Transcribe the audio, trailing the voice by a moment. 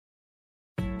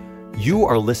You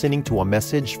are listening to a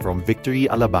message from Victory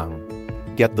Alabang.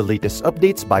 Get the latest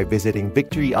updates by visiting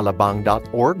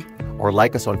victoryalabang.org or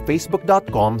like us on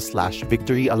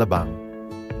facebook.com/victoryalabang.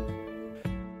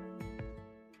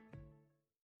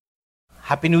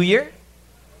 Happy New Year!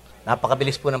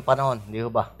 Napakabilis po ng panahon, di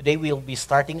ba? Today we'll be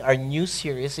starting our new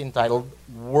series entitled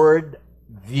Word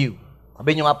View.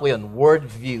 Sabihin nyo nga po yun, Word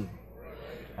View.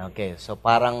 Okay, so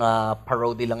parang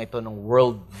parody lang ito ng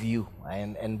world view.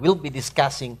 And we'll be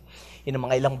discussing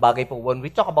mga ilang bagay po. When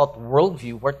we talk about world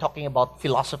view, we're talking about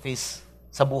philosophies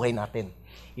sa buhay natin.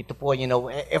 Ito po,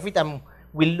 every time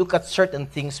we look at certain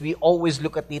things, we always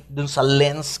look at it dun sa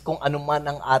lens kung ano man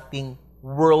ang ating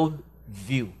world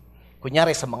view.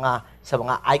 Kunyari sa mga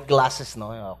eyeglasses, no,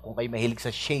 kung kayo mahilig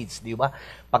sa shades, di ba?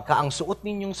 Pagka ang suot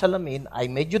ninyong salamin ay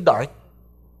medyo dark,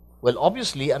 well,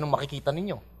 obviously, anong makikita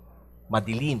ninyo?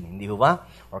 Madilim, hindi ba?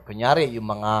 Or kunyari, yung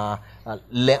mga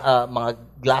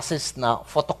glasses na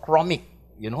photochromic,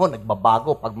 yun ho,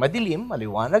 nagbabago. Pag madilim,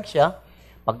 maliwanag siya.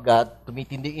 Pag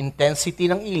tumitindi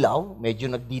intensity ng ilaw, medyo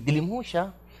nagdidilim ho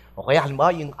siya. O kaya,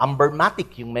 halimbawa, yung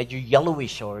ambermatic, yung medyo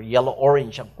yellowish or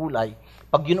yellow-orange ang kulay.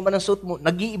 Pag yun naman ang suot mo,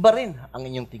 nag-iiba rin ang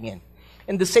inyong tingin.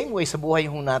 In the same way, sa buhay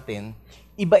ho natin,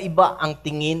 iba-iba ang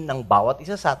tingin ng bawat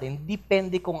isa sa atin,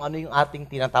 depende kung ano yung ating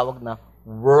tinatawag na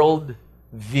world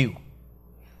view.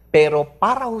 Pero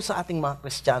para ho sa ating mga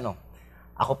Kristiyano,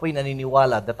 ako po'y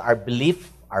naniniwala that our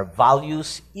belief, our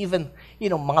values, even,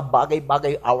 mga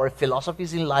bagay-bagay, our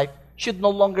philosophies in life should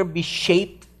no longer be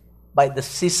shaped by the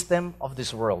system of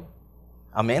this world.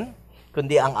 Amen?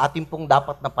 Kundi ang ating pong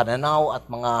dapat na pananaw at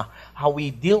how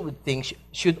we deal with things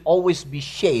should always be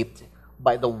shaped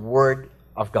by the Word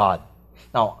of God.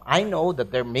 Now, I know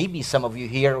that there may be some of you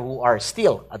here who are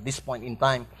still, at this point in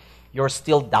time, you're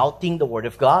still doubting the Word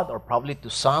of God, or probably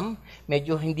to some,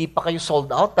 medyo hindi pa kayo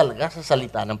sold out talaga sa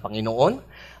salita ng Panginoon.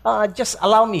 Just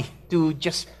allow me to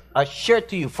just share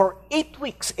to you for 8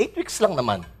 weeks. 8 weeks lang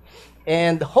naman.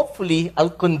 And hopefully,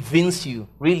 I'll convince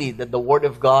you really that the Word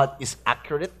of God is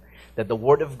accurate, that the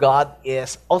Word of God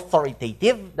is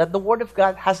authoritative, that the Word of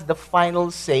God has the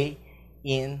final say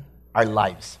in our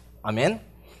lives. Amen?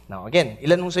 Now again,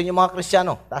 ilan ho sa inyo mga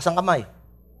Kristiyano? Taas ang kamay.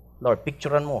 Lord,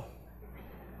 picturean mo.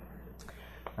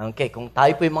 Okay, kung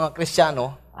tayo po yung mga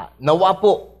Kristiyano, nawa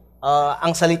po, ang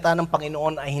salita ng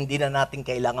Panginoon ay hindi na natin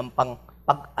kailangan pang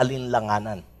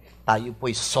pag-alinlanganan. Tayo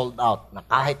po'y sold out na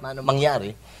kahit na ano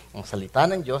mangyari, ang salita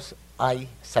ng Diyos ay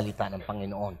salita ng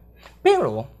Panginoon.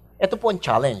 Pero, ito po ang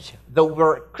challenge. Though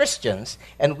we're Christians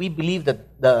and we believe that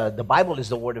the Bible is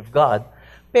the Word of God,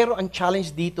 pero ang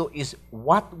challenge dito is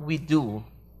what we do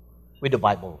with the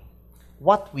Bible.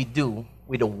 What we do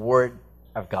with the Word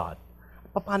of God.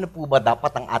 Paano po ba dapat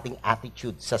ang ating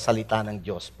attitude sa salita ng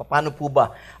Diyos? Paano po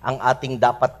ba ang ating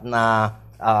dapat na,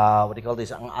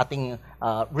 ang ating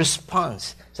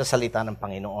response sa salita ng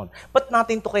Panginoon? Ba't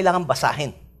natin ito kailangan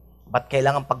basahin? Ba't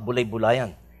kailangan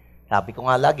pagbulay-bulayan? Sabi ko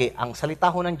nga lagi, ang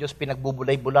salita ho ng Diyos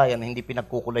pinagbubulay-bulayan, hindi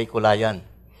pinagkukulay-kulayan.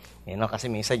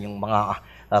 Kasi minsan yung mga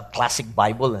classic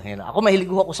Bible, ako mahilig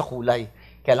ako sa kulay.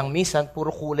 Kaya lang minsan, puro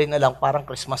kulay na lang, parang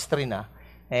Christmas tree na.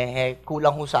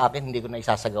 Kulang ho sa akin, hindi ko na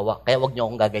isasagawa. Kaya wag niyo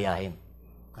akong gagayahin.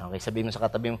 Okay, sabihin mo sa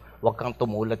katabi mo, wag kang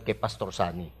tumulad kay Pastor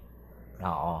Sunny.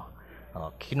 Oo.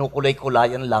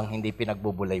 Kinukulay-kulayan lang, hindi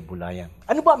pinagbubulay-bulayan.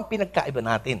 Ano ba ang pinagkaiba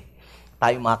natin?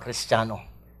 Tayo mga Kristiyano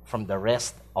from the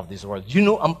rest of this world.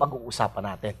 Yun ang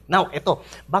pag-uusapan natin. Now, ito,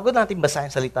 bago natin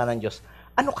basahin salita ng Diyos,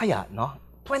 ano kaya, no?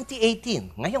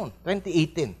 2018, ngayon,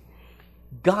 2018,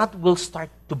 God will start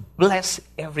to bless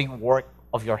every work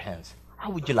of your hands.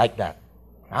 How would you like that?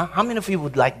 How many of you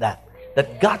would like that?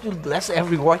 That God will bless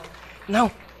every work? Now,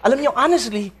 alam niyo,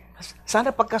 honestly,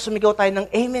 sana pagka sumigaw tayo ng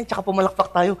amen, tsaka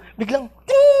pumalakpak tayo, biglang,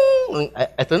 ting!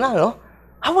 Eto na, no?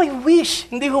 How I wish,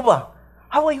 hindi ho ba?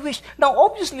 How I wish. Now,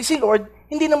 obviously, si Lord,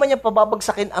 hindi naman niya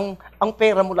pababagsakin ang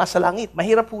pera mula sa langit.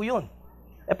 Mahirap po yun.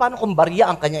 Paano kung barya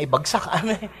ang kanya ibagsak?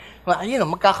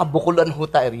 Magkakabukulan ho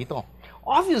tayo rito.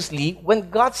 Obviously,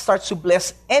 when God starts to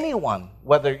bless anyone,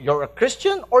 whether you're a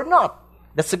Christian or not,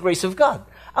 that's the grace of God.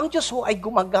 Ang Diyos ho ay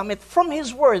gumagamit from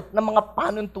His Word ng mga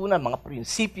panuntunan, mga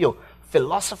prinsipyo,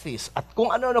 philosophies, at kung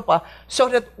ano-ano pa,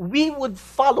 so that we would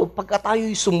follow pagka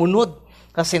tayo'y sumunod.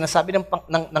 Kasi nasabi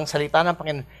ng salita ng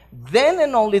Panginoon, then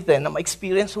and only then, na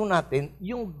ma-experience ho natin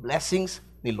yung blessings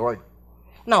ni Lord.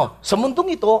 Now, sa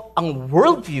mundong ito, ang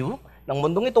worldview ng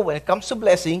mundong ito, when it comes to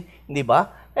blessing, hindi ba?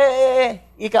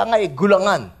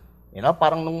 Gulangan.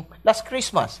 Parang nung last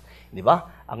Christmas, hindi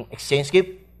ba? Ang exchange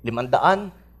gift,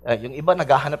 500, yung iba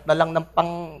naghahanap na lang ng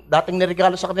dating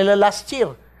niregalo sa kanila last year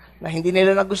na hindi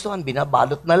nila nagustuhan,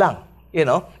 binabalot na lang.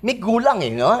 May gulang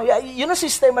Yun ang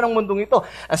sistema ng mundong ito.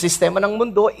 Ang sistema ng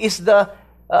mundo is the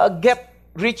get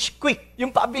rich quick.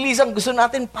 Yung pabilisan, gusto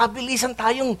natin, pabilisan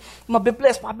tayong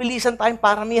mabibless, pabilisan tayong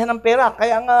paramihan ng pera.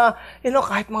 Kaya nga,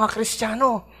 kahit mga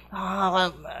Kristiyano,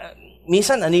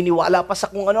 minsan naniniwala pa sa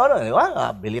kung ano-ano.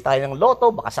 Bili tayo ng loto,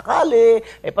 baka sakali.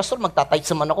 Pastor, magtatight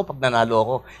naman ako pag nanalo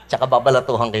ako. Tsaka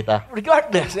babalatuhan kita.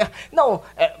 Regardless. No,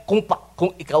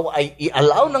 kung ikaw ay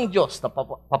i-allow ng Diyos na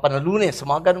papanalunin sa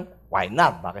mga ganun, why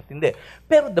not? Bakit hindi?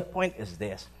 Pero the point is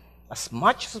this. As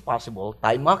much as possible,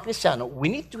 tayo mga Kristiyano,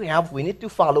 we need to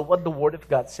follow what the Word of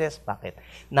God says. Bakit?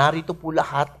 Narito po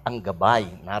lahat ang gabay.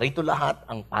 Narito lahat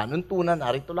ang panuntunan.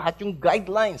 Narito lahat yung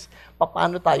guidelines.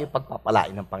 Paano tayo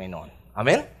pagpapalain ng Panginoon.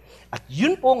 Amen? At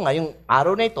yun po ngayong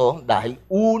araw na ito, dahil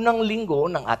unang linggo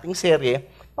ng ating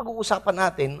serye, pag-uusapan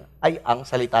natin ay ang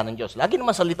salita ng Diyos. Lagi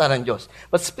naman salita ng Diyos.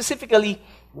 But specifically,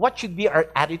 what should be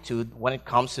our attitude when it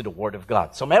comes to the Word of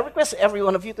God? So may I request every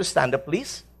one of you to stand up,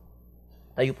 please?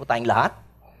 Tayo po tayong lahat.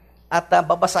 At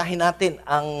babasahin natin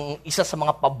ang isa sa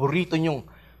mga paborito nyong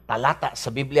talata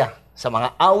sa Biblia, sa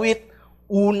mga awit,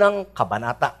 unang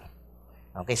kabanata.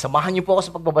 Okay, samahan niyo po ako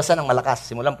sa pagbabasa ng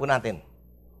malakas. Simulan po natin.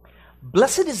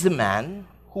 Blessed is the man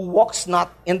who walks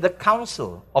not in the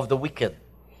counsel of the wicked,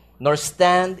 nor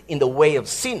stand in the way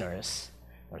of sinners,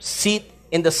 nor sit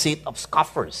in the seat of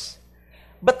scoffers.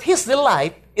 But his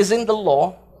delight is in the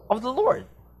law of the Lord.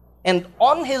 And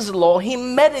on his law he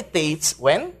meditates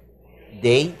when?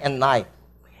 Day and night.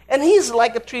 And he is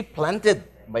like a tree planted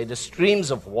by the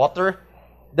streams of water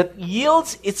that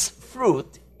yields its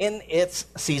fruit in its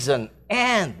season,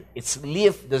 and its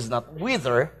leaf does not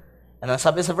wither. And ang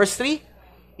sabi sa verse 3,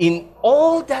 in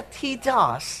all that he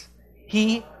does,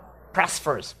 he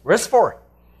prospers. Verse 4,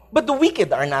 but the wicked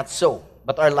are not so,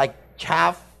 but are like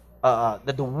chaff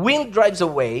that the wind drives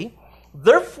away.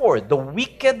 Therefore, the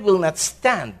wicked will not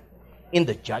stand in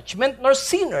the judgment, nor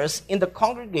sinners in the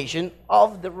congregation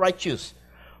of the righteous.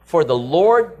 For the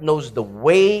Lord knows the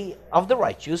way of the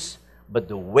righteous, but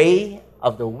the way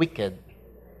of the wicked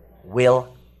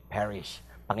will perish.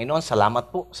 Panginoon,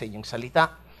 salamat po sa inyong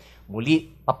salita.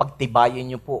 Muli, papagtibayin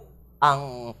niyo po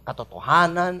ang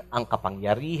katotohanan, ang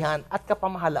kapangyarihan, at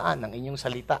kapamahalaan ng inyong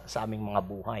salita sa aming mga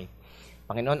buhay.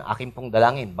 Panginoon, aking pong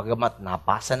dalangin, bagamat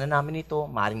nabasa na namin ito,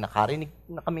 maaaring nakarinig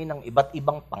na kami ng iba't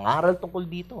ibang pangaral tungkol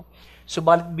dito.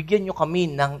 Subalit bigyan nyo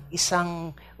kami ng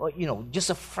isang,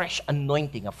 just a fresh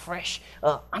anointing, a fresh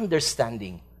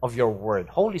understanding of your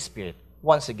word. Holy Spirit,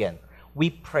 once again,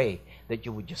 we pray that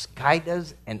you would just guide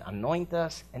us and anoint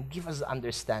us and give us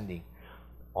understanding.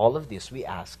 All of this we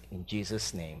ask in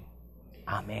Jesus' name.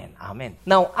 Amen. Amen.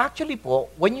 Now, actually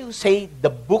po, when you say the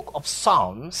book of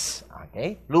Psalms,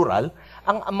 okay, plural,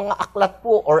 ang mga aklat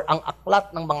po or ang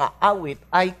aklat ng mga awit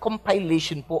ay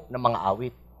compilation po ng mga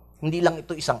awit. Hindi lang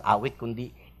ito isang awit,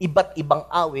 kundi iba't ibang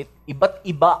awit, iba't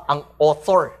iba ang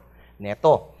author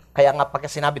neto. Kaya nga pagka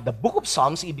sinabi, the book of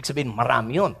Psalms, ibig sabihin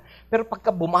marami yun. Pero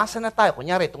pagka bumasa na tayo,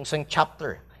 kunyari itong isang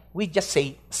chapter, we just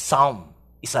say Psalm.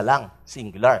 Isa lang,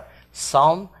 singular.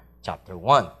 Psalm chapter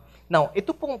 1. Now,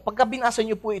 ito pong, pagka binasa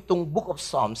niyo po itong book of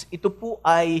Psalms, ito po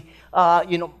ay,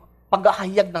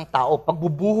 paghahayag ng tao,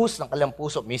 pagbubuhos ng kanilang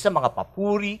puso. Minsan mga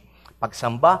papuri,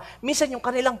 pagsamba, minsan yung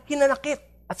kanilang hinanakit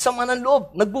at sama ng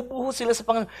loob. Nagbubuhos sila sa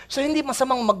Panginoon. So, hindi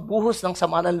masamang magbuhos ng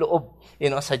sama ng loob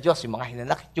sa Diyos, yung mga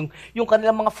hinanakit, yung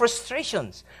kanilang mga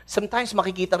frustrations. Sometimes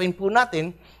makikita rin po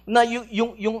natin na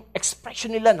yung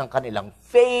expression nila ng kanilang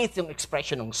faith, yung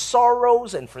expression ng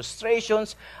sorrows and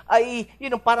frustrations, ay,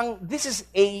 parang this is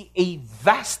a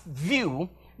vast view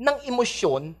ng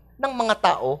emosyon ng mga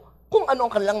tao kung ano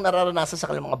ang kanilang nararanasan sa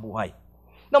kanilang mga buhay.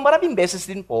 Now, maraming beses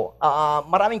din po,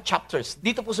 maraming chapters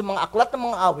dito po sa mga aklat ng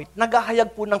mga awit,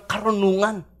 naghahayag po ng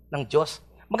karunungan ng Diyos.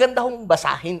 Maganda hong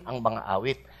basahin ang mga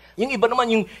awit. Yung iba naman,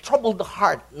 yung troubled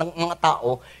heart ng mga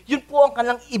tao, yun po ang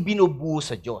kanilang ibinubuo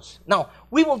sa Diyos. Now,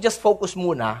 we will just focus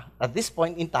muna at this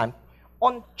point in time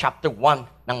on chapter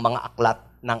 1 ng mga aklat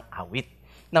ng awit.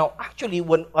 Now, actually,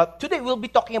 today we'll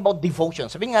be talking about devotion.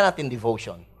 Sabihin nga natin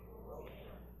devotion.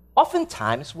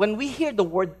 Oftentimes, when we hear the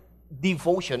word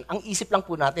devotion, ang isip lang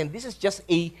po natin, this is just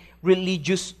a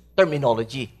religious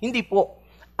terminology. Hindi po.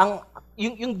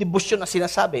 Yung devotion na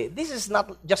sinasabi, this is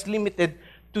not just limited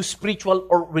to spiritual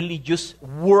or religious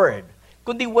word.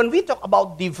 Kundi when we talk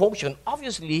about devotion,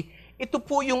 obviously, ito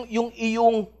po yung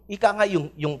iyong,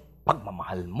 yung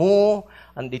pagmamahal mo,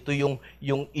 andito yung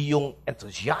iyong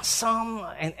enthusiasm,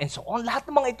 and so on. Lahat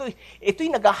ng mga ito'y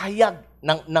naghahayag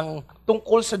ng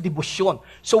tungkol sa debosyon.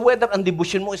 So whether ang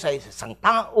debosyon mo ay sa isang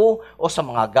tao o sa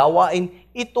mga gawain,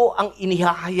 ito ang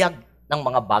inihahayag ng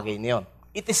mga bagay niyon.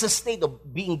 It is a state of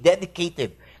being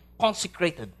dedicated,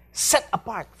 consecrated, set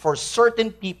apart for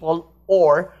certain people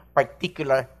or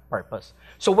particular purpose.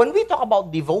 So when we talk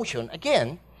about devotion,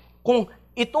 again, kung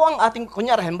ito ang ating,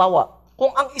 kunyari, halimbawa,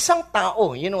 kung ang isang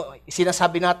tao,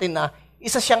 sinasabi natin na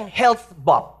isa siyang health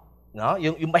buff, no?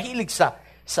 Yung mahilig sa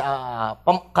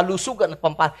kalusugan at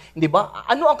di ba?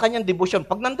 Ano ang kanyang devotion?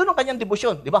 Pag nandun ang kanyang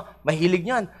devotion, di ba? Mahilig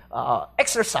niyan,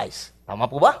 exercise.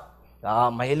 Tama po ba?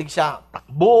 Mahilig siya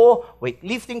takbo,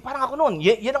 weightlifting, parang ako noon.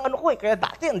 Yan ang ano ko eh. Kaya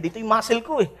dati, andito yung muscle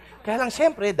ko eh. Kaya lang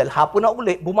siyempre, dahil hapon na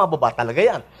uli, bumababa talaga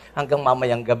yan. Hanggang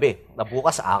mamayang gabi, na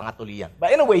bukas aangat uli yan.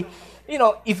 But anyway,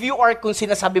 if you are, kung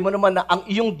sinasabi mo naman na ang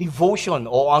iyong devotion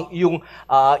o ang iyong,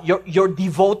 you're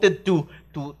devoted to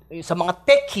sa mga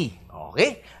techie,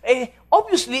 okay?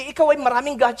 Obviously, ikaw ay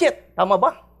maraming gadget. Tama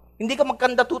ba? Hindi ka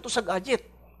magkandatuto sa gadget.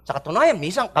 Sa katunayan,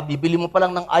 minsan, kabibili mo pa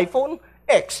lang ng iPhone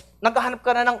X, naghahanap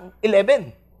ka na ng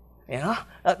 11.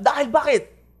 Dahil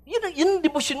bakit? Yun ang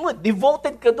devotion mo.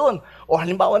 Devoted ka doon. O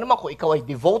halimbawa naman, kung ikaw ay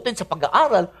devoted sa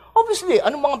pag-aaral, obviously,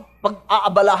 anong mga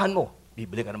pag-aabalahan mo?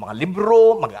 Bibili ka ng mga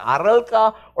libro, mag-aaral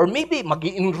ka, or maybe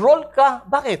mag-i-enroll ka.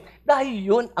 Bakit? Dahil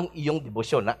yun ang iyong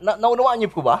devotion. Naunawaan niyo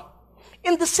po ba?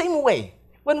 In the same way,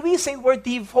 when we say we're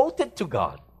devoted to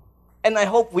God, and I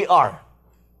hope we are,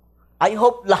 I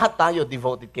hope lahat tayo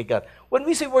devoted kay God. When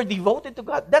we say we're devoted to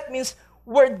God, that means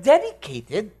we're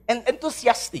dedicated and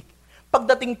enthusiastic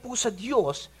pagdating po sa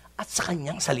Diyos at sa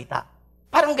Kanyang salita.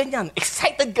 Parang ganyan,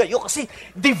 excited kayo kasi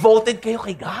devoted kayo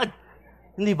kay God.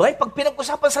 Hindi ba? Pag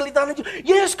pinag-usapan salita ng Diyos,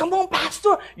 yes, come on,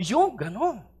 Pastor. Yung,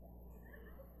 ganon.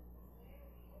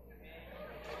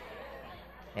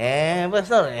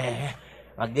 Pastor,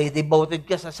 mag-devoted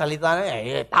ka sa salita na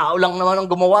tao lang naman ang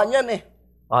gumawa niyan eh.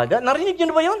 Narinig niyo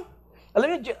na ba yun? Alam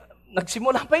niyo,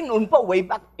 nagsimula pa yun noon pa, way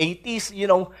back 80s,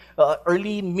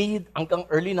 early, mid, hanggang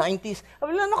early 90s.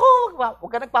 Sabi nila, naku,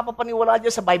 huwag ka nagpapapaniwala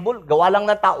dyan sa Bible, gawa lang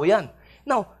ng tao yan.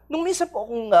 Now, nung minsan po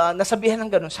akong nasabihan ng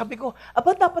gano'n, sabi ko,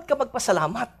 dapat ka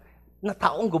magpasalamat na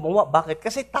taong gumawa. Bakit?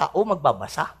 Kasi tao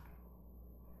magbabasa.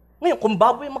 Ngayon, kung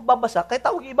baboy magbabasa, kaya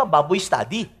tawag iba, baboy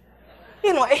study.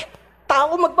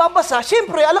 Tao magbabasa,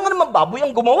 siyempre, alam nga naman baboy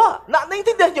ang gumawa.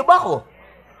 Naintindihan niyo ba ako?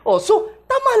 So,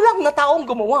 tama lang na taong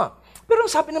gumawa. Pero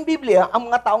sabi ng Biblia,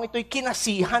 ang mga taong ito'y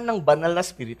kinasihan ng banal na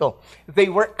Espiritu. They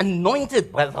were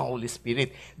anointed by the Holy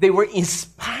Spirit. They were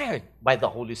inspired by the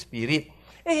Holy Spirit.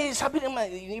 Sabi ng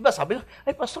iba,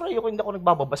 Pastor, hindi ako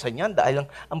nagbababasa niyan dahil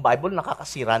ang Bible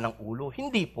nakakasira ng ulo.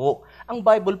 Hindi po. Ang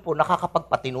Bible po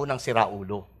nakakapagpatino ng sira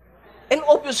ulo. And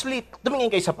obviously, tumingin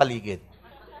kayo sa paligid.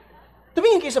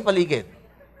 Tumingin kayo sa paligid.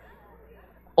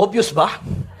 Obvious ba?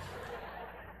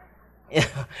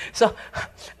 So,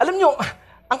 alam nyo,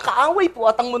 ang kaaway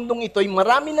po at ang mundong ito ay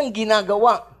marami nang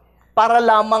ginagawa para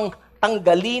lamang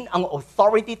tanggalin ang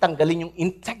authority, tanggalin yung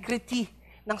integrity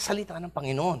ng salita ng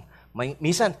Panginoon.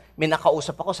 Minsan, may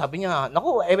nakausap ako, sabi niya,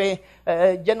 naku,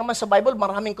 dyan naman sa Bible,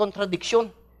 maraming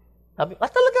contradiction. Sabi,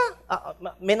 talaga?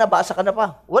 May nabasa ka na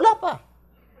pa? Wala pa.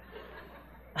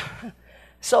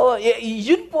 So,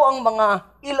 yun po ang mga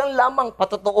ilan lamang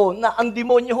patotoo na ang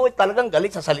demonyo ho ay talagang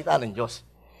galit sa salita ng Diyos.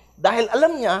 Dahil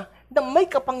alam niya na may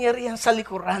kapangyarihan sa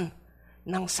likuran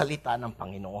ng salita ng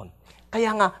Panginoon.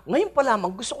 Kaya nga, ngayon pa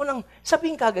lamang, gusto ko nang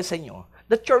sabihin kagad sa inyo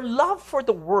that your love for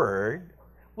the Word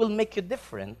will make you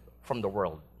different from the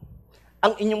world.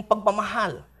 Ang inyong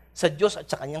pagmamahal sa Diyos at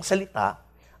sa Kanyang salita,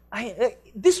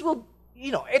 this will,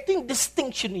 ito yung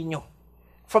distinction ninyo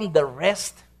from the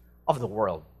rest of the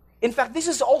world. In fact,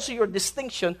 this is also your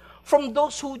distinction from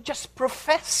those who just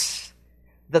profess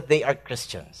that they are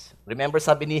Christians. Remember,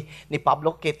 sabi ni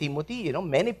Pablo kay Timothy,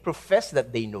 many profess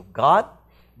that they know God,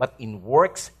 but in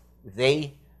works,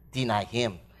 they deny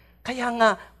Him. Kaya nga,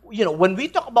 when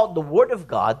we talk about the Word of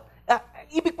God,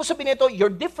 ibig po sabihin nito, you're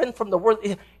different from the world.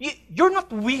 You're not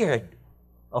weird.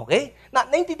 Okay?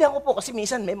 Naintindihan ko po kasi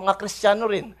minsan may mga Kristiyano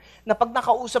rin na pag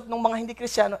nakausap ng mga hindi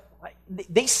Kristiyano,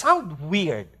 they sound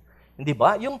weird. Hindi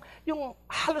ba? Yung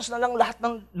halos na lang lahat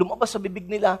ng lumabas sa bibig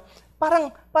nila,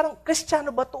 parang Kristiyano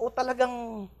ba to o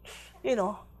talagang,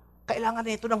 kailangan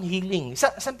nito ng healing.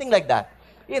 Something like that.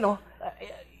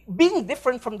 Being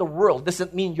different from the world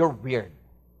doesn't mean you're weird.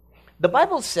 The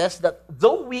Bible says that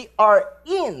though we are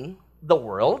in the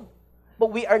world, but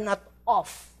we are not of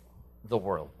the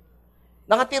world.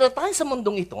 Nakatira tayo sa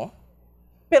mundong ito,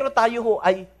 pero tayo ho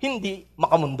ay hindi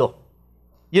makamundo.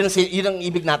 Yun ang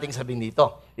ibig nating sabihin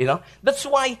dito. That's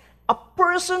why a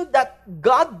person that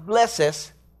God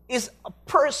blesses is a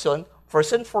person,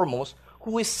 first and foremost,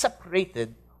 who is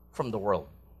separated from the world.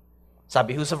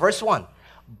 Sabi ho sa verse 1,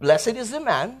 blessed is the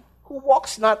man who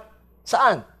walks not,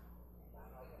 saan?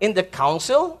 In the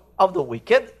counsel of the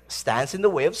wicked, stands in the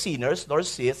way of sinners, nor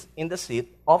sits in the seat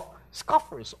of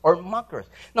scoffers or mockers.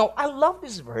 Now, I love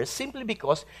this verse simply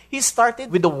because he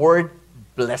started with the word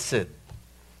blessed.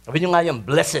 Sabi nyo nga yung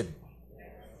blessed.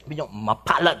 Sabi nyo,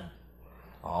 mapalad.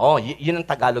 Oo, yun ang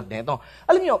Tagalog na ito.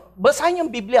 Alam nyo, basahin yung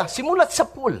Biblia, simulat sa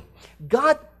pool.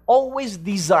 God always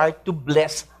desired to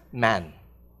bless man.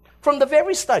 From the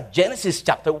very start, Genesis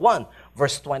chapter 1,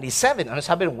 verse 27, ano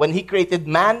sabi niya? When He created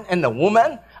man and a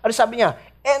woman, ano sabi niya?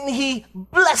 And He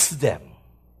blessed them.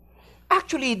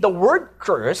 Actually, the word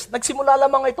curse, nagsimula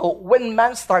lamang ito when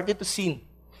man started to sin.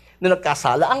 Na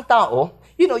nagkasala ang tao,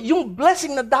 yung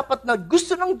blessing na dapat na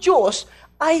gusto ng Diyos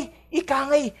ay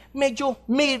ikangay medyo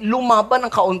may lumaban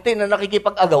ng kaunti na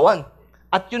nakikipag-agawan.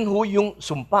 At yun yung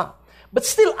sumpa. But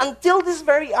still, until this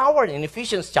very hour, in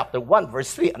Ephesians chapter 1,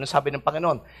 verse 3, ano sabi ng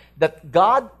Panginoon? That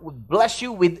God would bless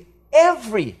you with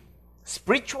every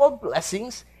spiritual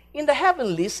blessings in the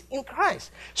heavenlies in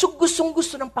Christ. So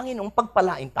gustong-gusto ng Panginoon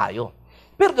pagpalain tayo.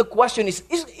 Pero the question is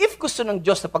if gusto ng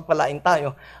Diyos na pagpalain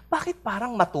tayo, bakit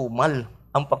parang matumal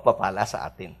ang pagpapala sa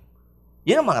atin?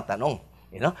 Yan ang mga tanong.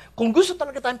 Kung gusto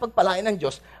talaga tayong pagpalain ng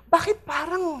Diyos, bakit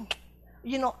parang,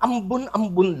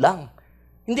 ambun-ambun lang?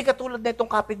 Hindi katulad na itong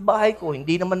kapitbahay ko,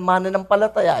 hindi naman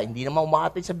mananampalataya, hindi naman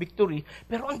umaatid sa victory,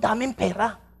 pero ang daming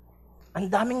pera. Ang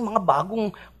daming mga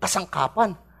bagong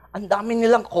kasangkapan. Ang dami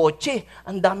nilang kotse,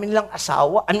 ang dami nilang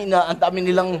asawa, ang dami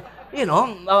nilang,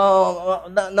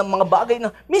 na mga bagay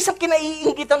na minsan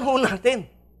kinaiinggitan ho natin.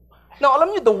 Now,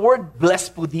 alam niyo, the word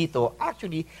blessed po dito,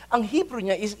 actually, ang Hebrew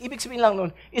niya is, ibig sabihin lang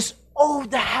nun, is, oh,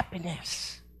 the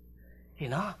happiness.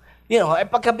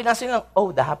 Pagka binasa nilang, oh,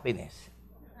 the happiness.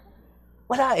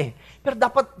 Wala eh. Pero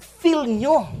dapat feel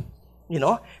nyo,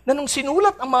 na nung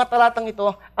sinulat ang mga talatang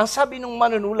ito, ang sabi nung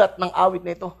manunulat ng awit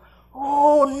na ito,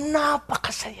 oh,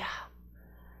 napakasaya.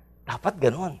 Dapat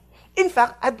ganon. In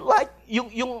fact, I'd like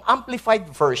yung amplified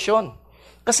version.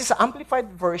 Kasi sa amplified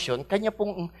version, kanya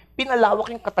pong pinalawak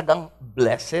yung katagang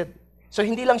blessed. So,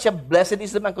 hindi lang siya blessed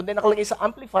is the man, kundi nakalagay sa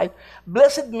amplified,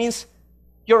 blessed means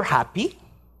you're happy,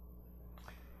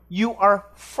 you are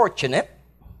fortunate,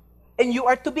 and you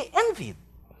are to be envied.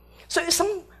 So,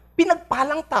 isang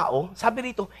pinagpalang tao,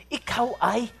 sabi rito, ikaw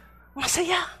ay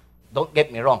masaya. Don't get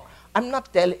me wrong. I'm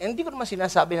not telling, hindi ko naman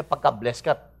sinasabi na pagka-bless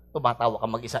ka, tumatawa ka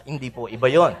mag-isa. Hindi po, iba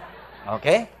yon.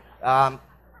 Okay?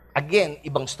 Again,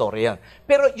 ibang story yan.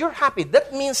 Pero you're happy.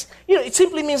 That means, it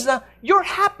simply means na your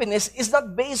happiness is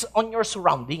not based on your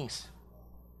surroundings.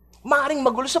 Maaring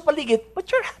magulo sa paligid, but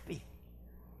you're happy.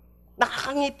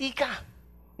 Nakakangiti ka.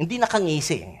 Hindi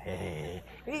nakangisi.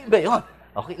 Iba yun.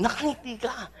 Okay, nakangiti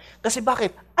ka. Kasi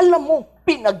bakit? Alam mo,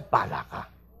 pinagpala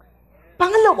ka.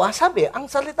 Pangalawa, sabi,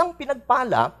 ang salitang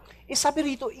pinagpala, sabi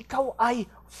rito, ikaw ay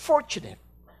fortunate.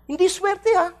 Hindi swerte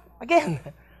ha. Again,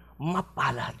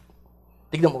 mapalad.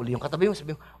 Tignan mo uli yung katabi mo,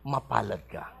 sabi mo, mapalad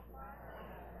ka.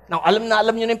 Now, alam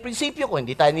nyo na yung prinsipyo ko,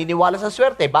 hindi tayo niniwala sa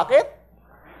swerte. Bakit?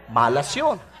 Malas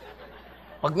yun.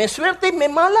 Pag may swerte,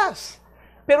 may malas.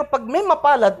 Pero pag may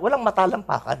mapalad, walang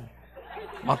matalampakan.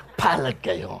 Mapalad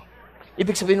kayo.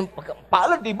 Ibig sabihin ng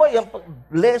palad, di ba? Yan,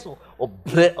 bless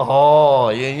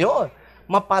yun yun.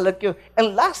 Mapalad kayo.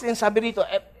 And last din, sabi rito,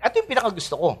 ito yung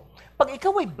pinakagusto ko. Pag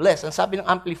ikaw ay blessed, ang sabi ng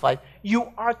Amplified, you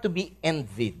are to be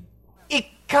envied.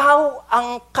 Ikaw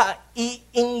ang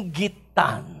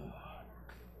kaiinggitan.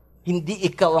 Hindi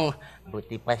ikaw ang,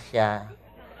 buti pa siya.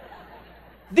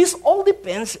 This all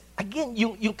depends, again,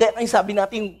 yung kaya sabi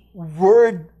natin,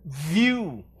 word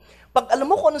view. Pag alam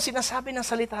mo kung anong sinasabi ng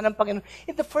salita ng Panginoon,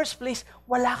 in the first place,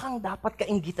 wala kang dapat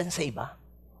kainggitan sa iba.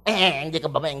 Hindi ka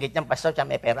ba maingit niyan, pastor, siya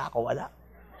may pera, ako wala.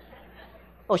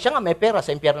 O siya nga may pera,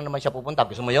 sa impyerno naman siya pupunta.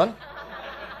 Gusto mo yun?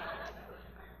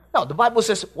 Now, the Bible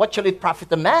says, what shall it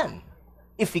profit a man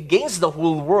if he gains the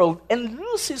whole world and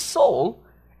lose his soul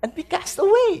and be cast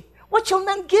away? What shall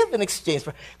man give in exchange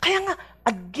for? Kaya nga,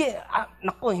 again,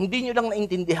 hindi nyo lang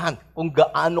naintindihan kung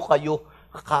gaano kayo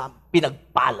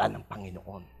pinagpala ng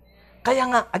Panginoon. Kaya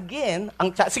nga, again,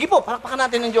 sige po, palakpakan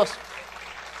natin ng Diyos.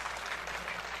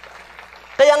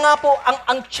 Kaya nga po,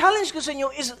 ang challenge ko sa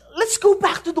inyo is, let's go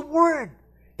back to the Word.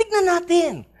 Tignan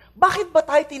natin, bakit ba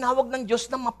tayo tinawag ng Diyos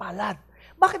na mapalad?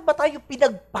 Bakit ba tayo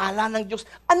pinagpala ng Diyos?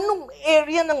 Anong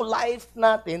area ng life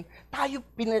natin tayo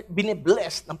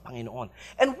binibless ng Panginoon?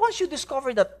 And once you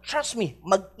discover that, trust me,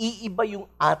 mag-iiba yung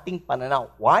ating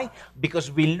pananaw. Why? Because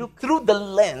we look through the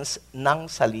lens ng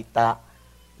salita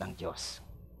ng Diyos.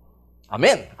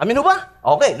 Amen. Amen ho ba?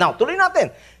 Okay, now, tuloy natin.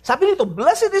 Sabi nito,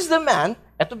 blessed is the man,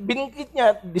 ito binigit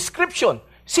niya, description.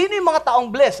 Sino yung mga taong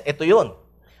blessed? Ito yun.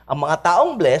 Ang mga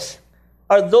taong blessed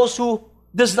are those who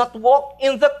does not walk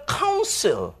in the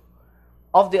counsel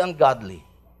of the ungodly.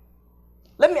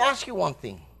 Let me ask you one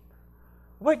thing.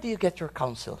 Where do you get your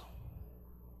counsel?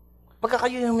 Pagka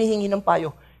kayo humihingi ng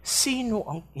payo, sino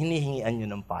ang hinihingian nyo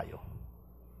ng payo?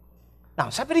 Now,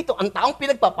 sabi rito, ang taong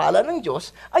pinagpapala ng Diyos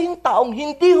ay yung taong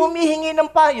hindi humihingi ng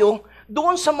payo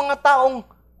doon sa mga taong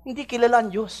hindi kilala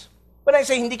ang Diyos. When I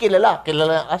say hindi kilala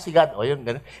si God, o yun,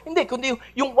 gano'n. Hindi, kundi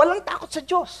yung walang takot sa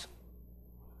Diyos.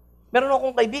 Meron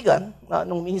akong kaibigan,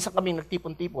 nung minsan kami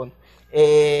nagtipon-tipon,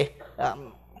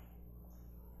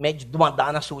 medyo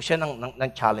dumadaan na siya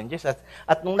ng challenges.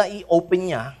 At nung na-i-open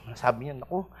niya, sabi niya,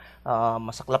 naku,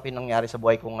 masaklapin nangyari sa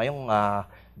buhay ko ngayon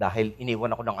dahil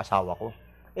iniwan ako ng asawa ko.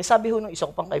 Sabi ho nung isa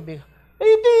ko pang kaibigan,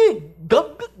 di,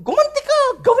 gumanti ka,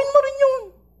 gawin mo rin yun.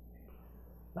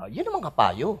 Yun ang mga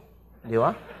payo. Di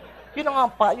ba? Yun ang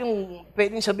mga payong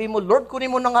pwedeng sabihin mo, Lord,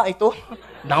 kunin mo na nga ito.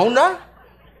 Now na.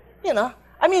 You know?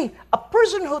 I mean, a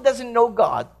person who doesn't know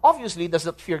God, obviously does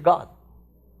not fear God.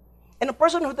 And a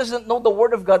person who doesn't know the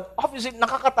Word of God, obviously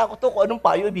nakakatakot to kung anong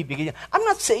payo ibibigay niya. I'm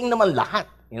not saying naman lahat,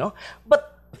 you know?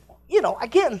 But, you know,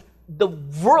 again, the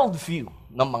worldview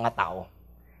ng mga tao.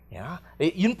 Yeah?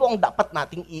 Yun po ang dapat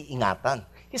nating iingatan.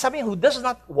 Kasi sabi, who does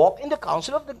not walk in the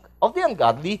counsel of the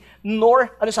ungodly, nor,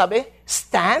 ano sabi,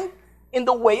 stand in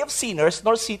the way of sinners,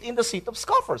 nor sit in the seat of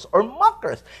scoffers or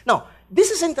mockers. Now,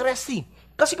 this is interesting.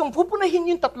 Kasi kung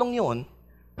pupunahin yung tatlong yun,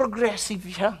 progressive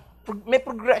siya. May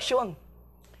progression.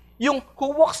 Yung who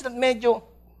walks na medyo,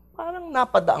 parang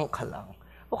napadaan ka lang.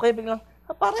 O kaya biglang,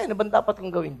 parang ano ba dapat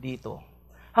kong gawin dito?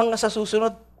 Hanggang sa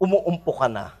susunod, umuumpo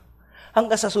ka na.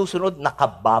 Hanggang sa susunod,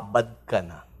 nakababad ka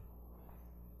na.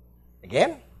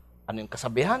 Again, ano yung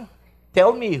kasabihan?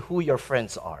 Tell me who your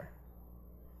friends are.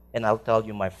 And I'll tell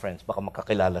you my friends. Baka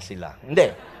makakilala sila.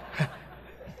 Hindi.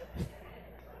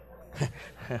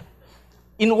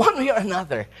 In one way or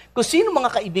another, kung sino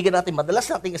mga kaibigan natin, madalas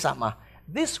natin kasama,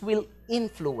 this will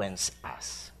influence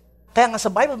us. Kaya nga sa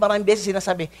Bible, maraming beses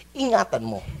sinasabi, ingatan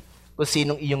mo kung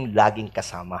sinong iyong laging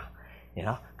kasama. You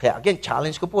know? Kaya again,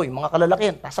 challenge ko po, yung mga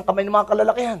kalalakihan, taas ang kamay ng mga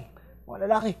kalalakihan, mga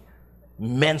lalaki,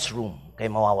 men's room, kayo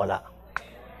mawawala.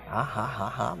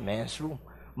 Men's room.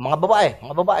 Mga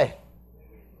babae,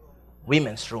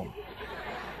 women's room.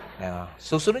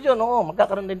 Susunod yun,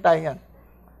 magkakaroon din tayo yan.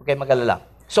 Okay, mag-alala.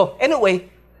 So, anyway,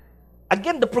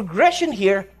 again, the progression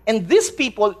here, and these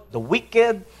people, the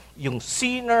wicked, yung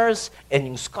sinners, and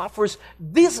yung scoffers,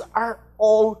 these are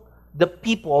all the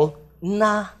people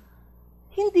na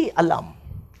hindi alam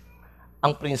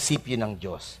ang prinsipyo ng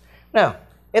Diyos. Now,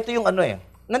 ito yung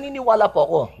naniniwala po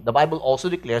ako, the Bible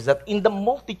also declares that in the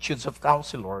multitudes of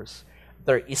counselors,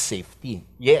 there is safety.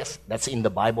 Yes, that's in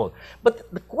the Bible.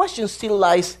 But the question still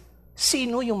lies,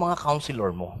 sino yung mga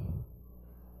counselor mo?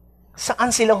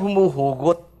 Saan sila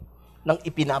humuhugot ng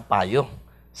ipinapayo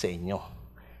sa inyo?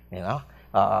 You know?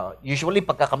 Usually,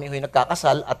 pagka kami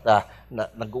nagkakasal at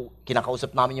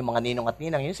kinakausap namin yung mga ninong at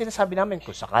ninang, yun sinasabi namin,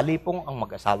 kung sakali pong ang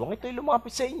mag-asawang ito'y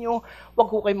lumapit sa inyo, huwag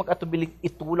ko kayo mag-atubiling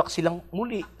itulak silang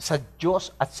muli sa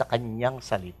Diyos at sa Kanyang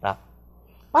salita.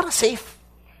 Para safe.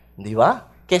 Di ba?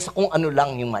 Kesa kung ano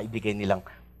lang yung maibigay nilang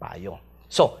payo.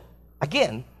 So,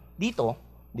 again, dito,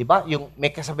 di ba, yung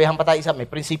may kasabihan pa tayo may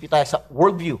prinsipyo tayo sa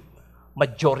worldview,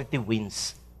 majority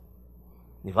wins.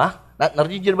 Di ba?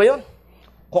 Narinig nyo ba yun?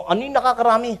 Kung ano yung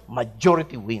nakakarami,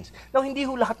 majority wins. Now, hindi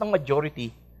ho lahat ng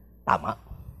majority tama.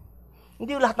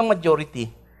 Hindi ho lahat ng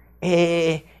majority,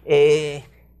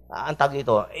 ang tawag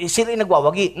ito, sila yung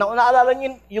nagwawagi. Naalala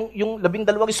nyo yung 12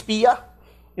 espiya,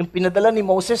 yung pinadala ni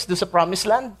Moses doon sa Promised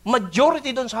Land.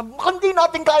 Majority doon sabi, hindi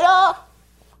natin kaya.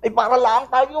 Ay, para lang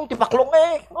tayo yung tipaklong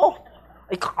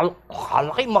Ay,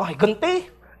 kala kayo mga higanti.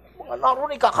 Mga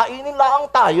naroon, kakainin lang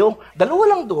tayo. Dalawa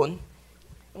lang doon.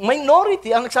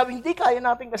 Minority ang nagsabi, hindi kaya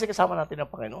natin kasi kasama natin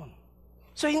ang Panginoon.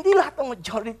 So, hindi lahat ng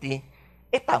majority,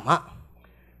 tama.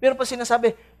 Meron pa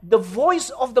sinasabi, the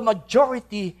voice of the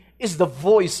majority is the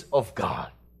voice of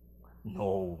God.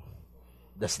 No,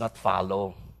 does not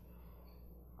follow.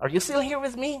 Are you still here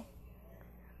with me?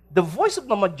 The voice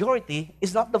of the majority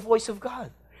is not the voice of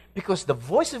God. Because the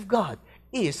voice of God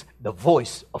is the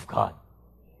voice of God.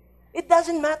 It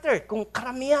doesn't matter kung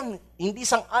karamihan, hindi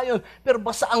sang-ayon, pero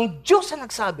basta ang Diyos ang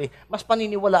nagsabi, mas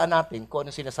paniniwalaan natin kung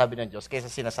ano sinasabi ng Diyos kaysa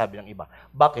sinasabi ng iba.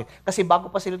 Bakit? Kasi bago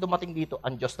pa sila dumating dito,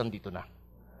 ang Diyos nandito na.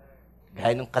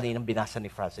 Gaya ng kaninang binasa ni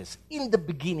Francis, in the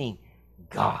beginning,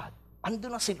 God.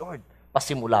 Ando na si Lord.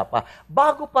 Pasimula pa.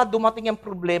 Bago pa dumating ang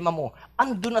problema mo,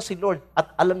 ando na si Lord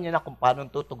at alam niya na kung paano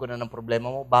tutugunan ng problema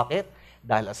mo. Bakit?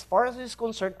 Dahil as far as is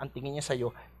concerned, ang tingin niya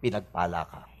sa'yo, pinagpala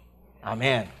ka.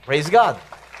 Amen. Praise God.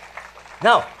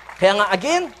 Now, kaya nga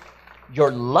again, your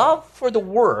love for the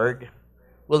Word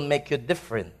will make you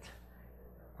different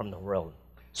from the world.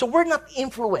 So we're not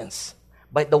influenced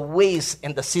by the ways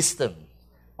and the system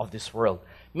of this world.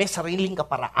 May sariling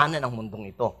kaparaanan ang mundong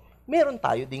ito. Meron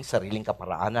tayo ding sariling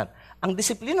kaparaanan. Ang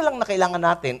disiplina lang na kailangan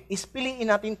natin is piliin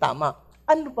natin tama.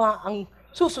 ano ba ang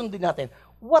susundin natin?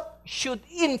 What should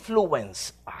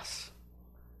influence us?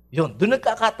 Yun, doon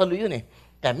nagkakatalo yun eh.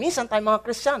 Kaya minsan tayo mga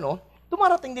Kristiyano,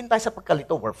 dumarating din tayo sa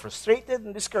pagkalito. We're frustrated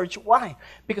and discouraged. Why?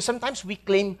 Because sometimes we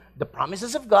claim the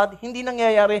promises of God, hindi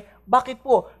nangyayari. Bakit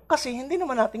po? Kasi hindi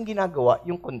naman natin ginagawa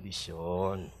yung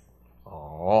kondisyon.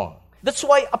 Oh. That's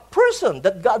why a person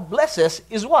that God blesses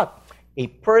is what? A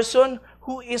person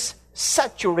who is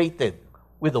saturated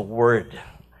with the Word.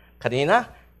 Kanina,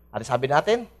 ano sabi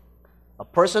natin? A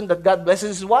person that God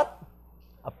blesses is what?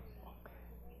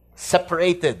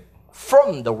 Separated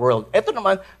from the world. Ito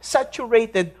naman,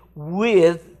 saturated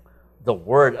with the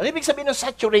Word. Ano ibig sabihin ng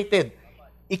saturated?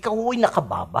 Ikaw ay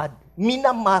nakababad.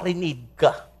 Minamarinig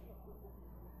ka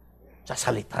sa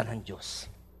salita ng Diyos.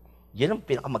 Yan ang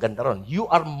pinakamaganda ron. You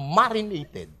are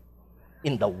marinated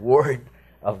in the Word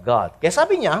of God. Kaya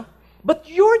sabi niya, but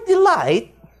your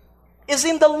delight is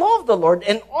in the law of the Lord,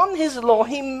 and on His law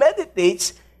He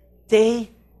meditates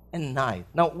day and night.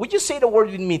 Now, would you say the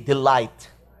word with me, delight?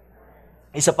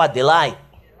 Isa pa, delight.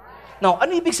 Now,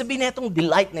 ano ibig sabihin na itong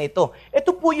delight na ito?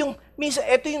 Ito po yung, minsan,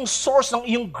 ito yung source ng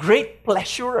iyong great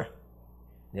pleasure.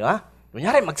 Di ba?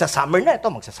 Kunyari, magsasummer na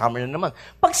ito, magsasummer na naman.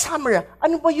 Pag summer,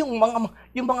 ano ba yung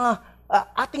mga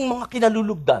ating mga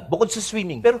kinalulugdan, bukod sa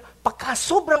swimming? Pero pagka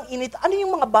sobrang init, ano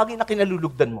yung mga bagay na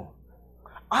kinalulugdan mo?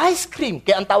 Ice cream.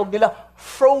 Kaya ang tawag nila,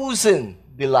 frozen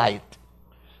delight.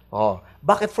 Oh,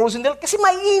 bakit frozen delight? Kasi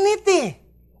mainit eh.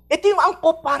 Ito yung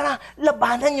angkop para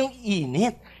labanan yung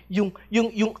init.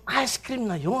 Yung ice cream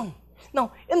na yun.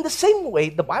 Now, in the same way,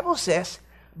 the Bible says,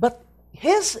 but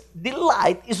His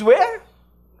delight is where?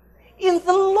 In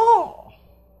the law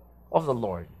of the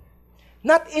Lord.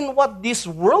 Not in what this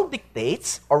world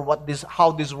dictates or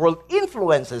how this world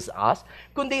influences us,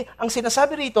 kundi ang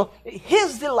sinasabi rito,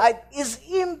 His delight is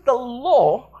in the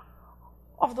law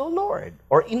of the Lord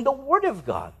or in the Word of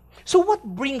God. So what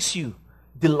brings you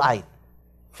delight?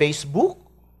 Facebook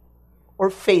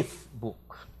or faithbook?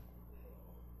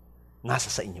 Nasa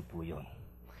sa inyo po yun.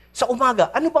 Sa umaga,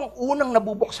 ano bang unang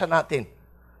nabubuksan natin?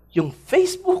 Yung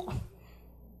Facebook?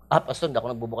 Pastor, hindi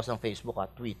ako nagbubukas ng Facebook,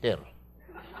 Twitter.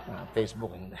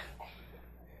 Facebook, hindi.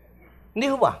 Hindi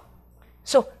ho ba?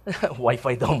 So,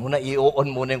 Wi-Fi daw muna, i-on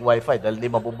muna yung Wi-Fi dahil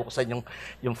hindi mabubuksan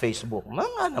yung Facebook.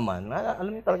 Mga naman, alam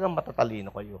niyo talagang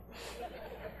matatalino kayo.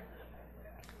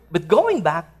 But going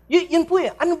back, yun po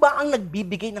ano ba ang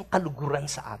nagbibigay ng kaluguran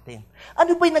sa atin?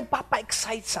 Ano ba yung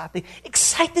nagpapa-excite sa atin?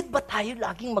 Excited ba tayo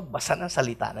laging magbasa ng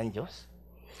salita ng Diyos?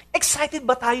 Excited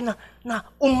ba tayo na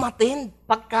umattend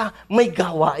pagka may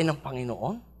gawain ng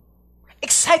Panginoon?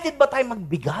 Excited ba tayo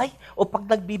magbigay? O pag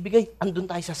nagbibigay, andun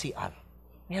tayo sa CR?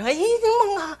 Yan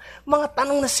yung mga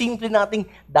tanong na simple nating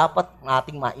dapat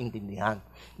nating maintindihan.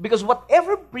 Because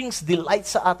whatever brings delight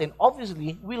sa atin,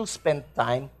 obviously, we'll spend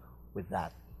time with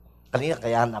that. Kanina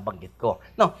kaya nabanggit ko.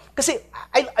 No, kasi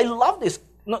I love this.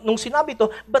 Nung sinabi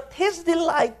to, but His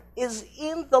delight is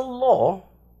in the law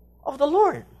of the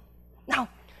Lord. Now,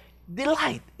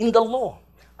 delight in the law.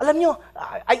 Alam nyo,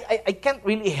 I can't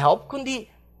really help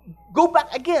kundi go back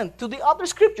again to the other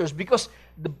scriptures because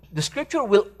the scripture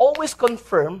will always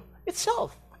confirm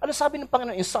itself. Ano sabi ng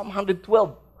Panginoon in Psalm 112,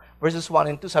 verses 1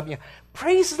 and 2, sabi niya,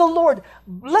 praise the Lord,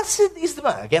 blessed is the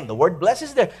man. Again, the word blessed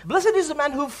is there. Blessed is the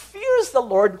man who fears the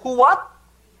Lord, who what?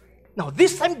 Now,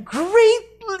 this time,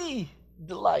 greatly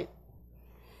delight.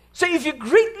 So if you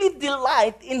greatly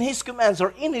delight in His commands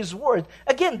or in His word,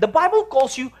 again, the Bible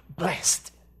calls you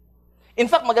blessed. In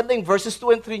fact, maganda yung verses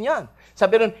 2 and 3 niyan.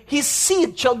 Sabi rin, His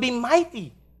seed shall be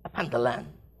mighty upon the land.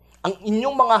 Ang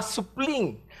inyong mga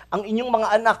supling, ang inyong mga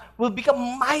anak will become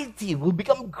mighty, will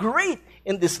become great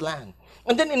in this land.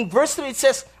 And then in verse 3 it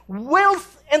says,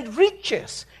 wealth and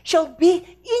riches shall be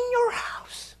in your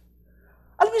house.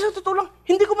 Alam niyo sa totoo lang,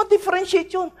 hindi ko ma-differentiate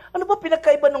yun. Ano ba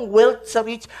pinagkaiba ng wealth sa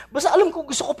rich? Basta alam ko,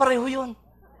 gusto ko pareho yun.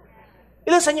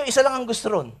 Ilan sa inyo, isa lang ang gusto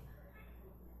ron?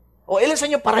 O ilan sa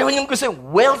inyo, pareho niyong gusto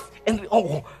yung wealth and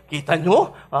kita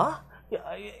nyo?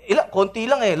 Konti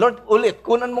lang eh. Lord, ulit,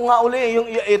 kunan mo nga ulit.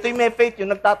 Ito yung may faith,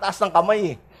 yung nagtataas ng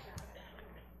kamay eh.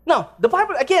 Now, the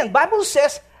Bible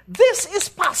says, this is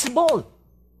possible.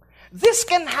 This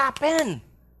can happen.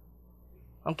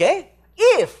 Okay?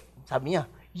 If, sabi niya,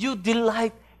 you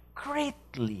delight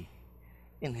greatly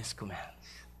in His commands.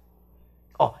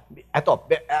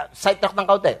 Side track ng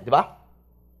kaunti, di ba?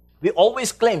 We always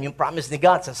claim yung promise ni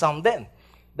God sa Psalm din,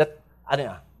 that,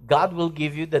 God will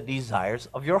give you the desires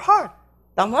of your heart.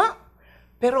 Tama?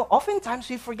 Pero oftentimes,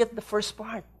 we forget the first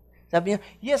part. Sabi niya,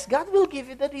 yes, God will give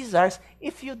you the desires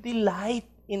if you delight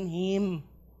in Him.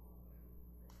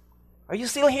 Are you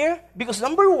still here? Because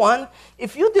number one,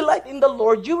 if you delight in the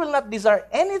Lord, you will not desire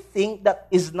anything that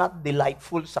is not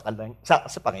delightful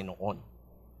sa Panginoon.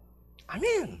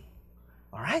 Amen.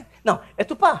 Alright? Now,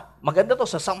 ito pa. Maganda to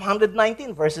sa Psalm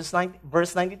 119, verse 92.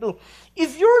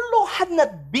 If your law had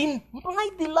not been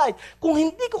my delight, kung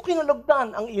hindi ko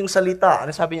kinalugdan ang iyong salita,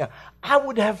 ano sabi niya? I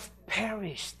would have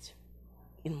perished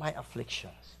in my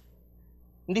afflictions.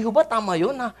 Hindi ho ba tama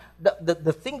yun na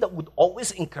the thing that would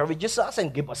always encourage us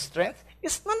and give us strength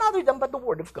is none other than but the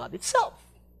Word of God itself.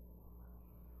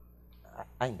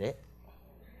 Hindi.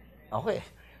 Okay.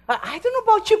 I don't know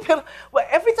about you, pero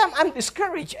every time I'm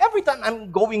discouraged, every time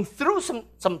I'm going through some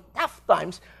tough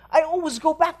times, I always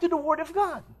go back to the Word of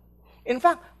God. In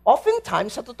fact,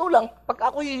 oftentimes, sa totoo lang, pag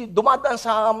ako'y dumadaan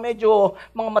sa medyo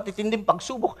mga matitinding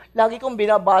pagsubok, lagi kong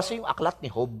binabasa yung aklat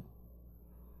ni Job.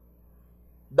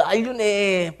 Dahil yun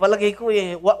palagay ko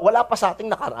wala pa sa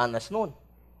ating nakaranas noon.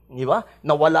 Di ba?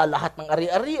 Nawala lahat ng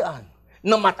ari-arian.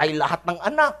 Namatay lahat ng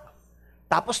anak.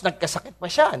 Tapos nagkasakit pa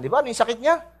siya. Di ba? Ano yung sakit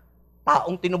niya?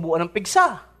 Taong tinubuan ng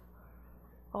pigsa.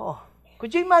 Oh.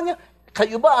 Could you imagine?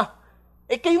 Kayo ba?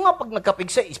 Kayo nga pag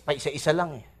nagkapigsa, isa-isa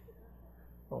lang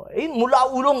Oh,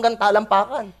 mula ulo hanggang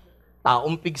talampakan.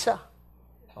 Taong pigsa.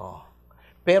 Oh.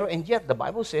 Pero and yet, the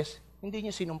Bible says, hindi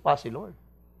niya sinumpa si Lord.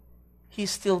 He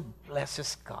still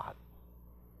blesses God.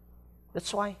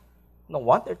 That's why, no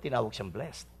wonder tinawag siyang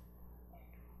blessed.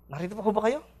 Narito pa ko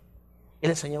ba kayo?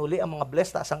 Ilan sa inyo uli ang mga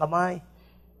blessed, taas ang kamay.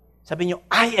 Sabi niyo,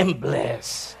 I am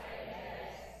blessed.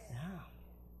 Yeah.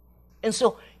 And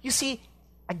so, you see,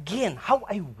 again, how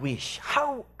I wish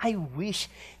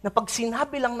na pag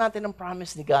sinabi lang natin ang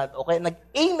promise ni God, o kaya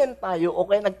nag-amen tayo, o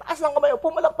kaya nagtaas ng kamay, o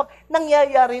pumalakpak,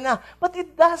 nangyayari na. But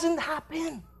it doesn't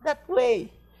happen that way.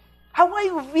 How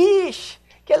I wish.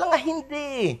 Kaya lang nga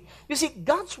hindi. You see,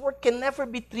 God's word can never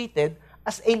be treated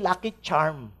as a lucky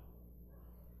charm.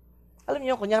 Alam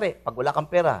niyo, kunyari, pag wala kang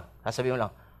pera, sasabihin mo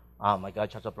lang, my God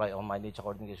shall supply all my needs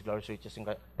according to His glorious riches in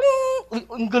Christ.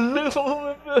 Ang galing.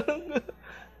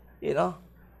 You know,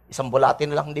 isang bulati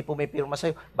na lang hindi pumipirma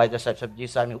sa'yo. By the stripes of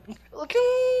Jesus, ang galing.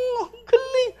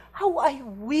 How I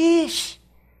wish.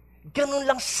 Ganun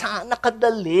lang sana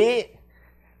kadali.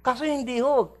 Kaso hindi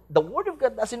ho. The Word of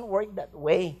God doesn't work that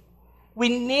way. We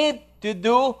need to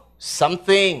do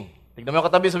something. Tignan mo yung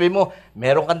katabi, sabihin mo,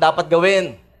 meron kang dapat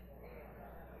gawin.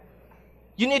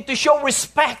 You need to show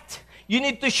respect. You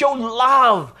need to show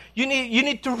love. You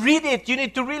need to read it. You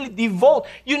need to really devote.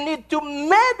 You need to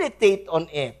meditate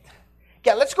on it.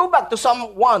 Okay, let's go back to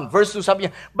Psalm 1, verse 2. Sabi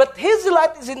niya, but his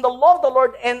delight is in the law of the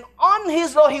Lord, and on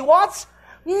his law he what?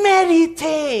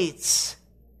 Meditates.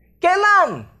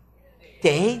 Kailan?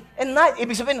 Day and night.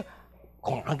 Ibig sabihin,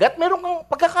 kung hanggat meron kang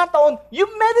pagkakataon, you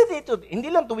meditate.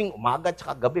 Hindi lang tuwing umaga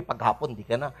at gabi, paghapon, di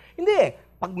ka na. Hindi.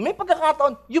 Pag may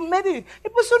pagkakataon, you meditate.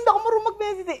 Pastor, hindi ako marunong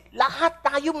mag-meditate. Lahat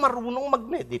tayo marunong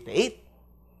mag-meditate.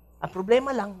 Ang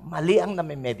problema lang, mali ang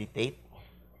na-meditate.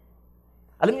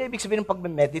 Alam niyo ibig sabihin ng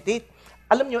pag-meditate?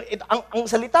 Alam niyo, ang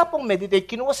salita pong meditate,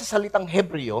 kinuha sa salitang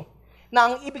Hebreo, na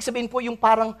ang ibig sabihin po yung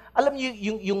parang, alam niyo,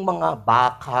 yung mga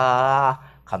baka,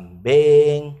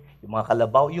 kambing, yung mga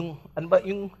kalabaw, yung, ano ba,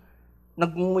 yung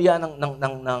nagngunguya ng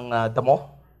damo.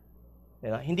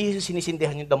 Diba? Hindi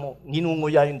sinisindihan yung damo,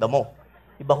 ninunguya yung damo.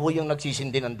 Iba ho yung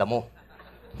nagsisindi ng damo.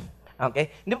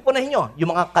 Okay? Hindi po punahin nyo,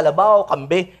 yung mga kalabaw,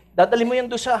 kambe, dadali mo yan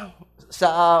doon sa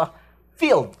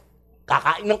field.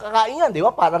 Kakain yan, di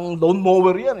ba? Parang lawn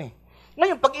mower yan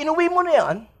Ngayon, pag inuwi mo na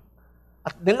yan,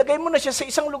 at nilagay mo na siya sa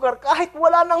isang lugar, kahit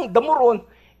wala nang damo ron,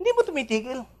 hindi mo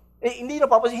tumitigil. Hindi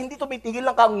napapansin, hindi tumitigil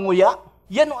ng kangunguya.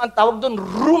 Yan ang tawag doon,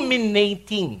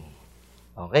 ruminating.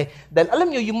 Okay? Dahil alam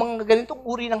nyo, yung mga ganitong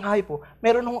uri ng hayop po,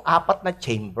 meron ng 4 na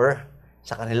chamber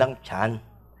sa kanilang tiyan.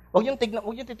 Huwag yung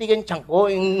titigan yung tiyan ko.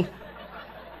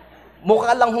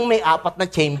 Mukha lang may 4 na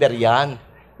chamber yan.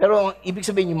 Pero ibig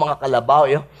sabihin yung mga kalabaw,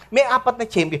 may 4 na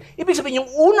chamber. Ibig sabihin yung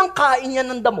unang kain niya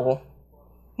ng damo,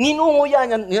 ninunguya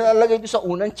niya, nilalagay doon sa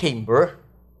unang chamber.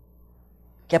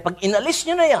 Kaya pag inalis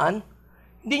niyo na yan,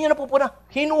 hindi nyo napupuna,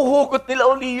 hinuhugot nila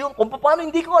uli yun. Kung paano,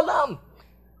 hindi ko alam.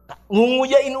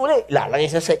 Ngunguyain uli, lalagay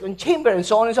sa second chamber, and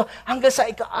so on and so on. Hanggang sa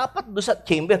ika-4 doon sa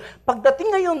chamber. Pagdating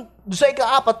ngayon, doon sa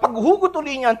ika-4, paghugot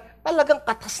uli niyan, talagang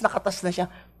katas na siya.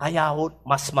 Kaya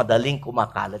mas madaling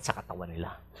kumakalat sa katawan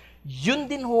nila. Yun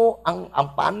din ho ang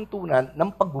pantunan ng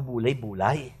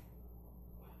pagbubulay-bulay.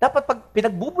 Dapat pag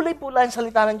pinagbubulay-bulay ang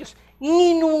salita ng Diyos,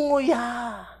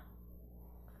 ninunguya.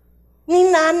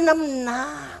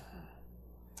 Ninanamnam.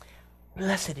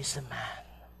 Blessed is the man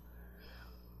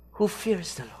who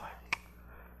fears the Lord,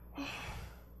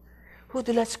 who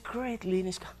delights greatly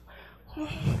in His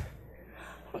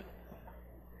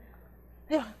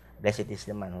Blessed is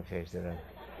the man who fears the Lord.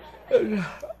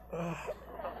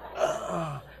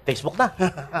 Facebook na.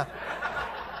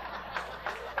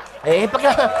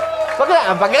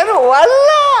 pag ano,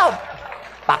 wala.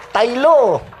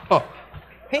 Paktaylo.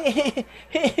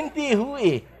 Hindi ho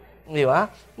eh. Di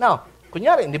ba? Now,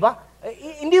 kunyari, di ba?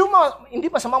 Hindi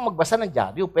masamang magbasa ng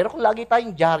dyaryo, pero kung lagi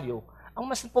tayong dyaryo, ang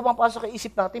mas pumapasok sa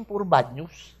isip natin, puro bad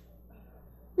news.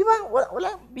 Di ba?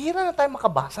 Bihira na tayo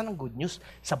makabasa ng good news.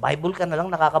 Sa Bible ka na lang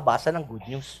nakakabasa ng good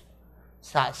news.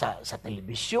 Sa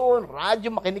telebisyon, radyo,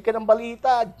 makinig ka ng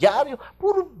balita, dyaryo,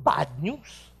 puro bad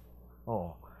news.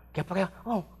 Oh.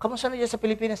 Kamusta na dyan sa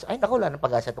Pilipinas? Ay, naku, wala ng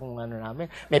pag-asa itong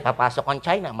namin. May papasok ang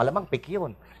China, malamang pick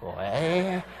yun.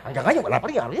 Hanggang ngayon, wala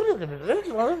pa rin.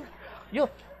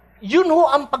 Yun ho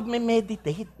ang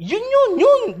pagme-meditate. Yun.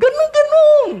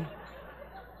 Ganun.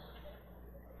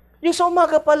 Yung sa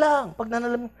umaga pa lang, pag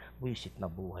nanalam, buwisit na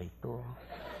buhay to.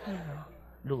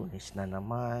 Lunes na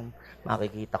naman,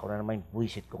 makikita ko na naman yung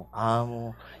buwisit kong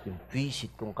amo, yung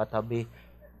buwisit kong katabi.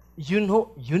 Yun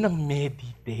ang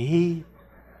meditate.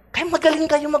 Kaya magaling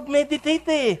kayo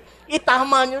mag-meditate eh.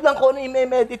 Itama nyo lang kung ano yung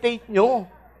meditate nyo.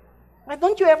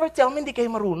 Don't you ever tell me hindi kayo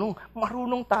marunong.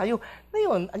 Marunong tayo.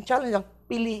 Ngayon, ang challenge lang,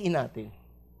 piliin natin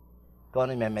kung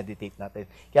ano yung meditate natin.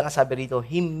 Kaya nga sabi rito,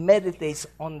 He meditates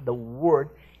on the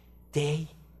Word day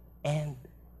and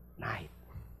night.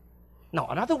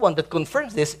 Now, another one that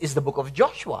confirms this is the book of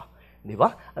Joshua. Di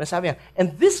ba? Ano sabi niya?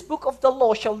 And this book of the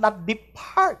law shall not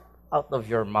depart out of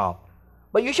your mouth.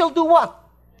 But you shall do what?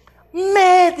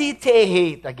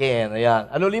 Meditate. Again,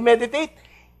 ayan. Ano ulit meditate?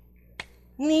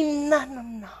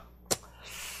 Ninanam na.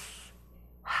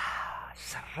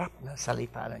 Sarap ng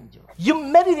salita ng Diyos. You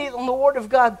meditate on the Word of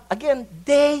God, again,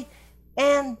 day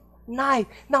and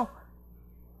night. Now,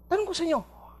 tanong ko sa inyo,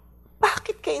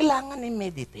 bakit kailangan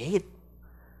i-meditate?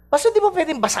 Basta di ba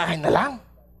pwedeng basahin na lang?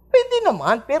 Pwede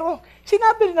naman, pero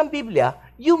sinabi rin ng Biblia,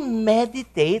 you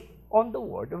meditate on the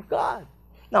Word of God.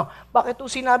 Now, bakit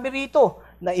ito sinabi rito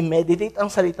na i-meditate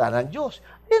ang salita ng Diyos?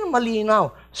 Yan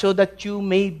malinaw, so that you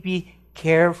may be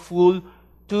careful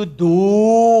to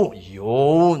do.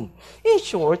 Yun. In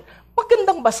short,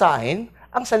 magandang basahin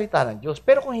ang salita ng Diyos,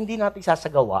 pero kung hindi natin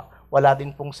sasagawa, wala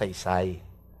din pong saysay.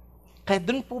 Kaya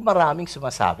doon po maraming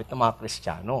sumasabit ng mga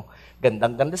Kristiyano.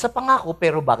 Gandang-ganda sa pangako,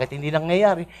 pero bakit hindi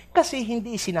nangyayari? Kasi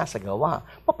hindi isinasagawa.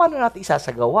 Paano natin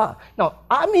isasagawa? Now,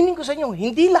 aaminin ko sa inyo,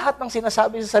 hindi lahat ng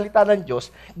sinasabi sa salita ng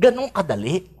Diyos, ganun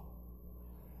kadali.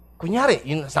 Kunyari,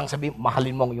 yun ang sabi,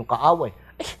 mahalin mo yung kaaway.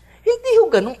 Hindi ho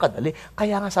ganun kadali.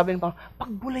 Kaya nga sabi ng Panginoon,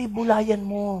 pagbulay-bulayan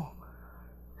mo.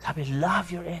 Sabi, love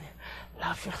your enemy.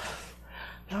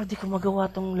 Lord, di ko magawa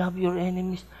tong love your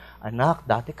enemies. Anak,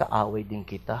 dati kaaway din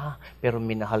kita, pero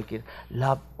minahal kita.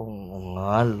 Love,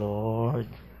 nga, Lord.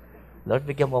 Lord,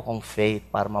 bigyan mo akong faith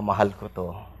para mamahal ko to.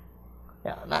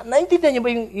 Naintindihan niyo ba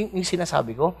yung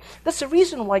sinasabi ko? That's the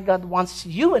reason why God wants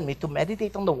you and me to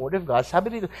meditate on the Word of God.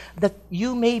 Sabi dito, that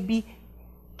you may be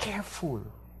careful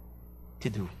to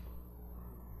do.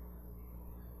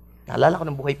 Naalala ko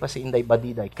ng buhay pa si Inday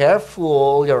Badiday.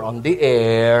 Careful, you're on the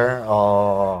air.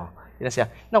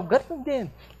 Now, ganun din.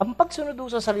 Ang pagsunod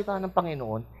sa salita ng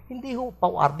Panginoon, hindi ho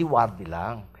pawardi-wardi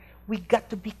lang. We got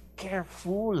to be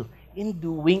careful in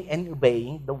doing and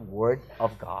obeying the Word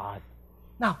of God.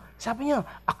 Now, sabi niya,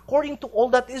 according to all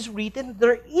that is written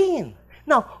therein.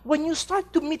 Now, when you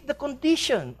start to meet the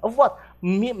condition of what?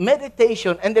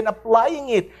 Meditation and then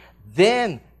applying it,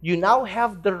 then you now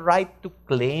have the right to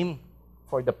claim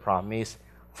for the promise.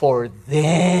 For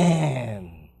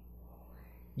then,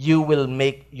 you will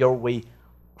make your way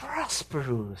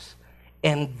prosperous.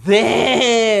 And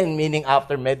then, meaning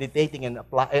after meditating and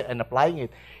applying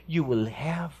it, you will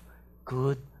have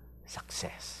good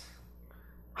success.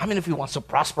 How many of you wants to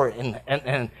prosper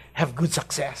and have good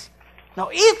success? Now,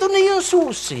 ito na yung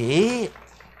susi.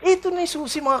 Ito na yung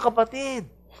susi, mga kapatid.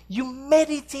 You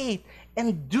meditate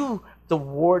and do the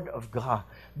Word of God.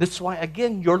 That's why,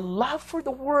 again, your love for the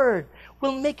Word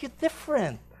will make you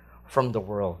different from the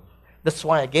world. That's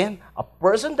why, again, a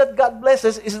person that God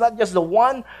blesses is not just the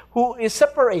one who is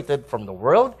separated from the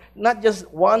world, not just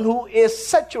one who is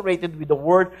saturated with the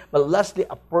Word, but lastly,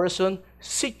 a person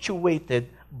situated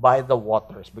by the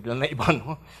waters. Biglang na iba,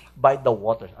 no? By the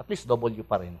waters. At least W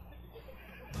pa rin.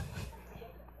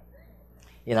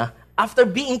 After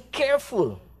being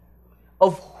careful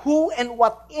of who and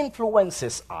what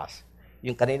influences us,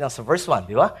 yung kanina sa verse 1,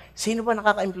 di ba? Sino ba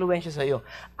nakaka-impluwensya sa iyo?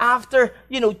 After,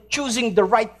 choosing the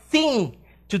right thing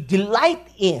to delight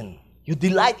in, you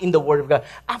delight in the Word of God.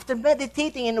 After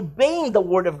meditating and obeying the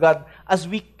Word of God, as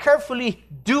we carefully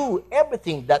do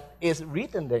everything that is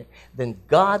written there, then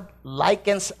God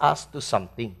likens us to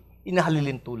something.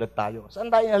 Inahalilin tulad tayo. Saan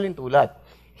tayo inahalilin tulad?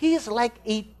 He is like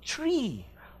a tree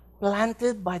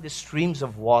planted by the streams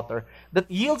of water that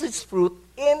yields its fruit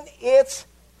in its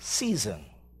season.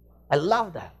 I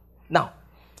love that. Now,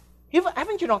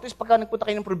 haven't you noticed pagka nagpunta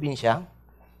kayo ng probinsya,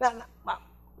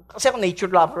 kasi ako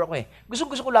nature lover ako eh. Gusto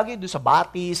ko lagi doon sa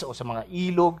batis o sa mga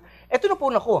ilog. Eto na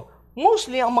po ko,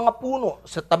 mostly ang mga puno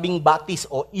sa tabing batis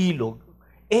o ilog,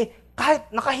 kahit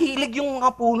nakahilig yung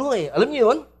mga puno eh. Alam niyo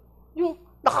yun? Yung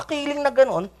nakakiling na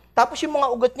ganon, tapos yung mga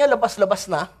ugat niya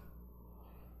labas-labas na,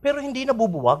 pero hindi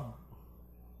nabubuwag.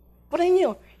 Panahin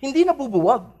niyo, hindi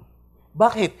nabubuwag.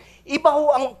 Bakit? Iba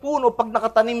ho ang puno pag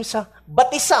nakatanim sa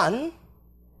batisan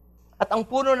at ang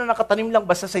puno na nakatanim lang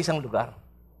basta sa isang lugar.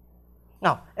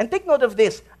 Now, and take note of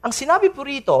this. Ang sinabi po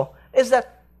rito is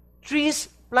that trees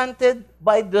planted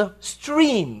by the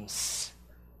streams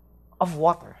of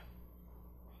water.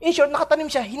 In short, nakatanim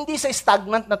siya hindi sa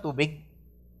stagnant na tubig.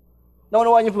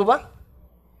 Naunawaan niyo po ba?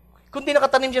 Kundi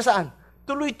nakatanim siya saan?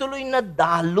 Tuloy-tuloy na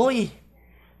daloy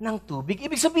ng tubig.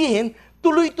 Ibig sabihin,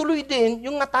 tuloy-tuloy din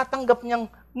yung natatanggap niyang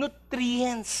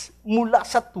nutrients mula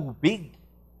sa tubig.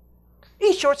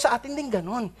 In short, sa atin din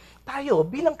ganon. Tayo,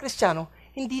 bilang Kristiyano,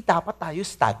 hindi dapat tayo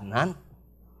stagnant.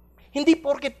 Hindi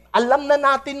porket alam na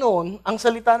natin noon ang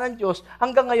salita ng Diyos,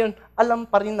 hanggang ngayon, alam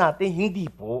pa rin natin. Hindi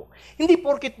po. Hindi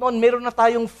porket noon, meron na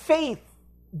tayong faith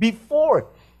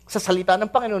before sa salita ng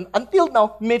Panginoon. Until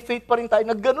now, may faith pa rin tayo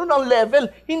na ganun ang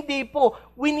level. Hindi po.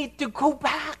 We need to go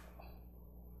back.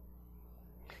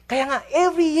 Kaya nga,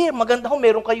 every year, maganda kung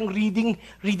meron kayong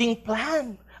reading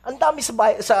plan. Ang dami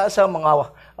sa mga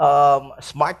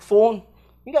smartphone.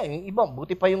 Yung iba,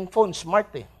 buti pa yung phone,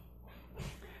 smart eh.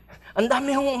 Ang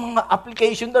dami yung mga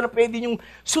application doon na pwede yung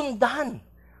sundan.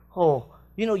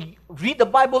 Read the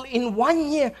Bible in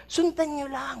 1 year. Sundan nyo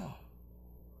lang.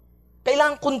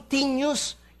 Kailangan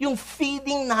continuous yung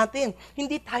feeding natin.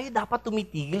 Hindi tayo dapat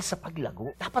tumitigil sa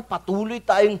paglago. Dapat patuloy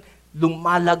tayong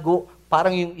lumalago.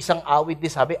 Parang yung isang awit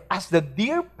din sabi, as the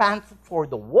deer pants for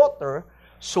the water,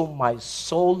 so my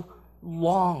soul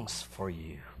longs for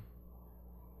you.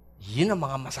 Yun ang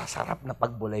mga masasarap na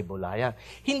pagbulay-bulayan.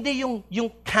 Hindi yung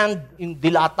canned, yung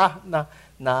dilata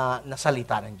na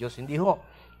salita ng Diyos. Hindi ho.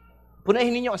 Punahin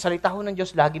ninyo, ang salita ho ng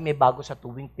Diyos, lagi may bago sa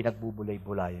tuwing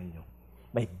pinagbubulay-bulayan nyo.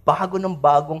 May bago ng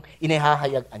bagong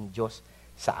inihahayag ang Diyos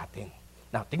sa atin.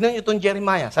 Now, tignan nyo itong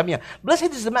Jeremiah. Sabi niya,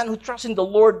 blessed is the man who trusts in the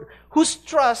Lord, whose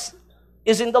trust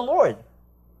is in the Lord.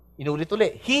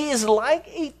 Inulit-ulit. He is like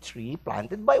a tree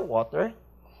planted by water,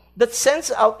 that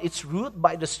sends out its root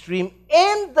by the stream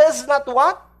and does not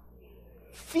what?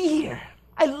 Fear.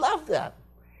 I love that.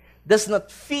 Does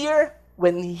not fear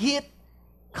when heat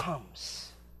comes.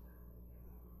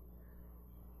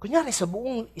 Kunyari, sa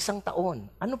buong isang taon,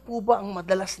 ano po ba ang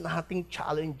madalas nating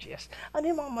challenges? Ano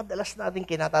yung mga madalas nating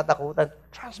kinatatakutan?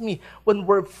 Trust me, when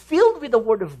we're filled with the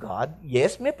Word of God,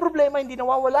 yes, may problema, hindi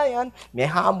nawawala yan. May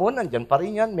hamon, nandyan pa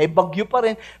rin yan. May bagyo pa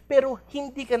rin. Pero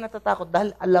hindi ka natatakot dahil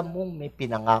alam mong may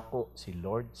pinangako si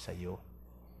Lord sa'yo.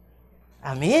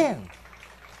 Amen.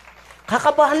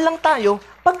 Kakabahan lang tayo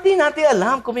pag di natin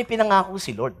alam kung may pinangako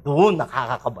si Lord. Doon,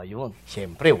 nakakakaba yun.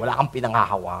 Siyempre, wala kang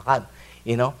pinanghahawakan.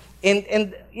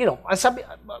 And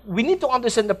we need to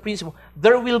understand the principle.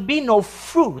 There will be no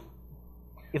fruit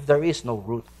if there is no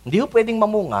root. Hindi ho pwedeng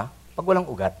mamunga pag walang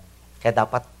ugat. Kaya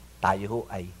dapat tayo ho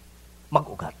ay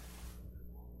mag-ugat.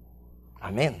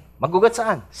 Amen. Mag-ugat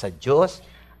saan? Sa Diyos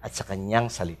at sa Kanyang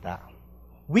salita.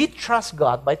 We trust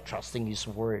God by trusting His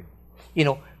Word.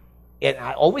 And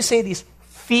I always say this,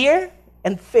 fear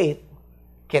and faith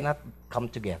cannot come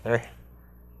together.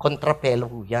 Kontrapelo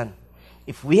ho yan.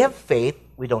 If we have faith,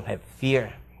 we don't have fear.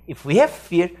 If we have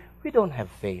fear, we don't have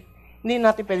faith. Hindi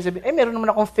natin pwede sabihin, meron naman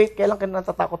akong faith, kailan ka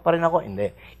natatakot pa rin ako? Hindi.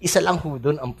 Isa lang ho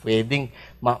doon ang pwedeng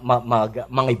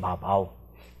mangibabaw.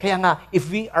 Kaya nga,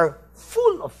 if we are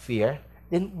full of fear,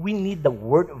 then we need the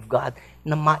Word of God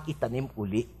na maitanim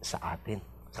uli sa atin.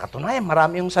 Sa katunayan,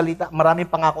 marami yung salita, maraming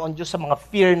pangako ang Diyos sa mga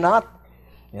fear not,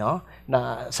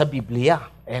 na sa Biblia.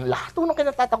 Lahat ng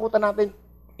kinatatakutan natin,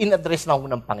 in-address na ho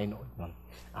ng Panginoon.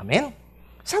 Amen?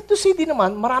 Sad to say din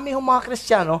naman, marami yung mga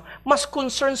Kristiyano, mas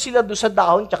concerned sila doon sa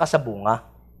dahon tsaka sa bunga.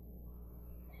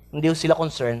 Hindi sila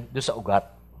concerned doon sa ugat.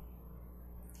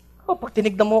 Pag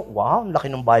tinignan mo, wow, laki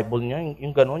ng Bible niya,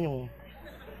 yung gano'n, yung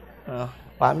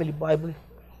family Bible.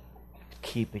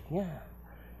 Keep it niya.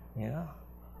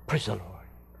 Praise the Lord.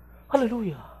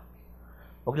 Hallelujah.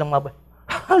 Huwag lang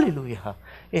hallelujah.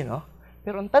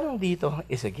 Pero ang tanong dito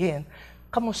is again,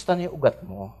 kamusta na yung ugat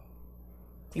mo?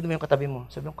 Tignan mo yung katabi mo.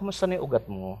 Sabi mo, kamusta na yung ugat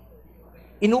mo?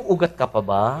 Inuugat ka pa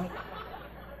ba?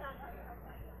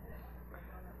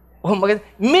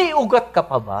 May ugat ka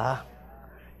pa ba?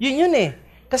 Yun eh.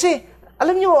 Kasi,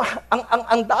 Alam nyo,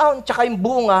 ang dahon tsaka yung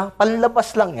bunga,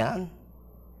 panlabas lang yan.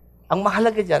 Ang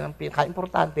mahalaga dyan, ang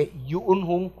pinaka-importante, yun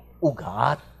hong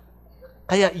ugat.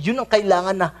 Kaya yun ang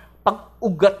kailangan na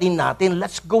pag-ugatin natin.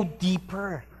 Let's go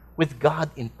deeper with God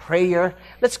in prayer.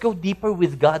 Let's go deeper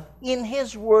with God in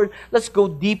His Word. Let's go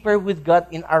deeper with God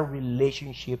in our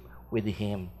relationship with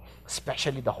Him,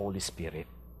 especially the Holy Spirit.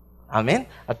 Amen?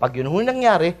 At pag yun hong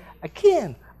nangyari,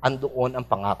 again, andoon ang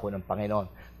pangako ng Panginoon.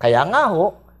 Kaya nga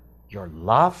ho, your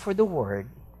love for the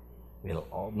Word will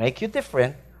all make you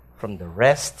different from the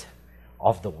rest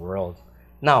of the world.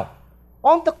 Now,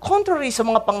 on the contrary sa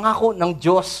mga pangako ng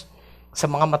Diyos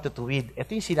sa mga matutuwid, ito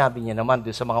yung sinabi niya naman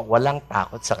doon sa mga walang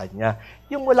takot sa Kanya,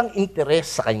 yung walang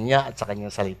interes sa Kanya at sa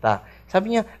Kanyang salita.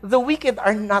 Sabi niya, the wicked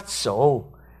are not so.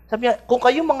 Sabi niya, kung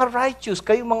kayong mga righteous,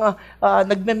 kayong mga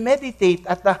nagme-meditate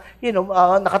at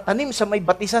nakatanim sa may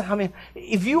batisan,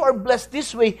 if you are blessed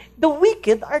this way, the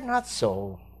wicked are not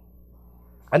so.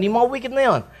 Ano yung mga wicked na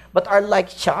yun? But are like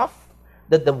chaff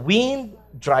that the wind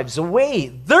drives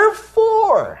away.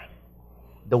 Therefore,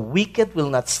 the wicked will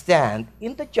not stand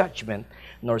in the judgment,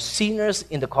 nor sinners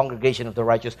in the congregation of the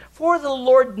righteous. For the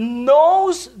Lord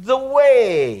knows the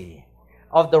way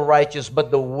of the righteous,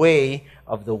 but the way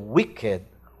of the wicked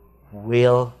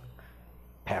will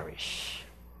perish.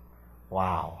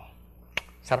 Wow.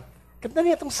 Sarap. Ganda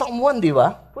niya itong Psalm 1, di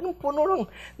ba? Punong-puno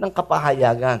ng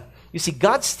kapahayagan. You see,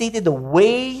 God stated the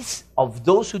ways of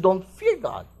those who don't fear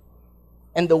God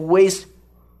and the ways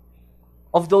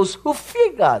of those who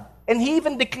fear God. And He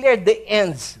even declared the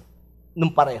ends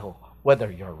ng pareho. Whether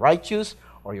you're righteous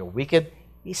or you're wicked,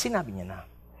 sinabi niya na.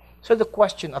 So the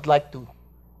question I'd like to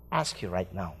ask you right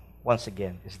now, once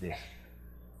again, is this.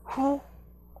 Who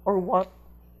or what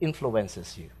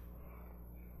influences you?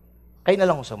 Kayo na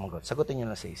lang kung sumagot. Sagutin niyo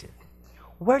na sa isip.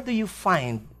 Where do you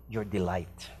find your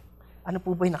delight? Ano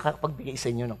po ba yung nakapagbigay sa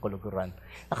inyo ng kuluguran?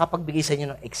 Nakapagbigay sa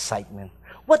inyo ng excitement?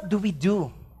 What do we do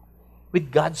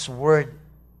with God's Word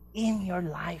in your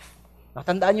life?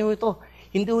 Natandaan niyo ito,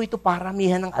 hindi ito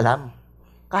paramihan ng alam.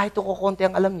 Kahit ito konti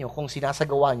ang alam niyo, kung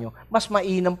sinasagawa niyo, mas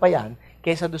mainam pa yan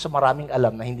kaysa doon sa maraming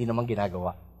alam na hindi naman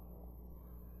ginagawa.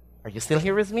 Are you still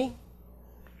here with me?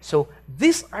 So,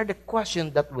 these are the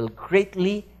questions that will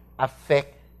greatly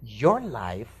affect your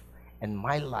life and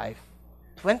my life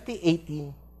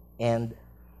 2018 and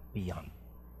beyond.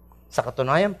 Sa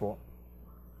katunayan po,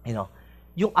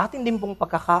 yung ating din pong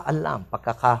pagkakaalam,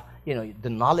 the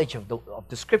knowledge of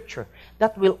the Scripture,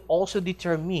 that will also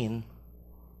determine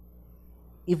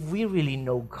if we really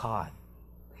know God,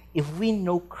 if we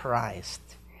know Christ,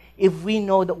 if we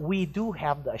know that we do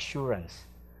have the assurance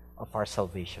of our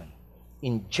salvation.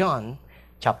 In John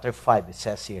chapter 5, it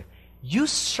says here, you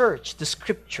search the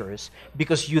Scriptures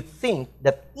because you think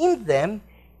that in them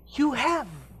you have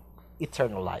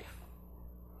eternal life.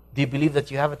 Do you believe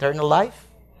that you have eternal life?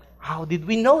 How did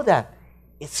we know that?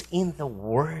 It's in the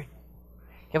Word.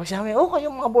 Kaya pag sinabi,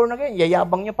 kayong mga born again,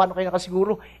 yayabang nyo, paano kayo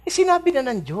nakasiguro? Sinabi na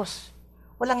ng Diyos.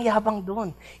 Walang yabang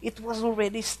doon. It was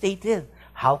already stated.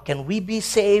 How can we be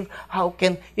saved? How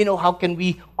can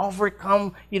we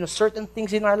overcome, certain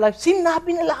things in our life?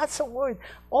 Sinabi na lahat sa Word.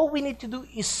 All we need to do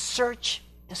is search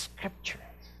the Scriptures.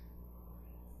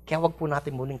 Kaya wag po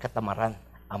natin muling katamaran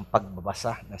ang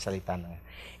pagbabasa ng salita ng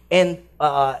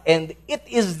and it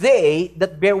is they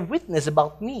that bear witness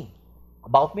about me.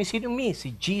 About me, sino me?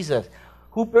 Si Jesus.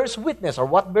 Who bears witness or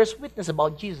what bears witness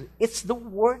about Jesus? It's the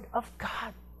Word of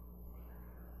God.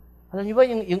 Alam niyo ba,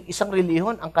 yung isang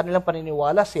reliyon, ang kanilang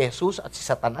paniniwala, si Jesus at si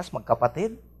Satanas,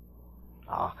 magkapatid?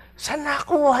 Saan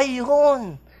nakuha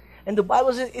yun? And the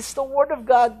Bible says, it's the Word of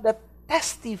God that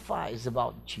testifies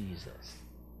about Jesus.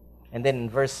 And then in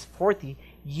verse 40,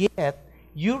 yet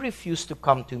you refuse to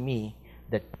come to me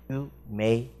that you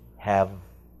may have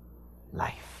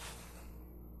life.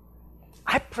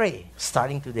 I pray,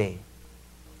 starting today,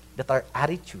 that our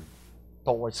attitude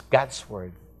towards God's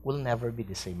Word will never be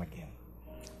the same again.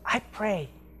 I pray.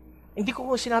 Hindi ko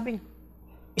sinabing,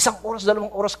 1 oras, 2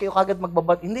 oras kayo kagad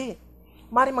magbabad. Hindi.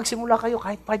 Mari magsimula kayo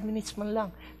kahit 5 minutes man lang.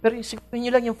 Pero isipin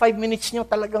nyo lang yung 5 minutes nyo,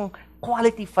 talagang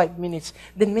quality 5 minutes.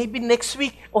 Then maybe next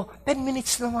week, 10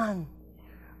 minutes naman.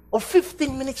 O 15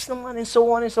 minutes naman, and so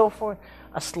on and so forth.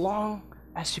 As long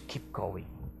as you keep going.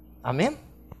 Amen?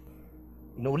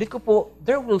 Inuulit ko po,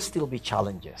 there will still be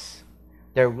challenges.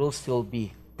 There will still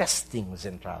be testings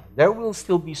and trials. There will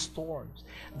still be storms.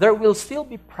 There will still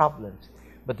be problems.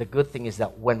 But the good thing is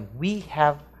that when we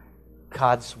have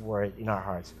God's Word in our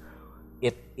hearts,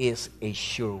 it is a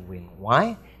sure win.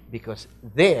 Why? Because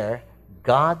there,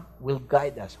 God will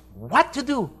guide us what to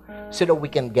do so that we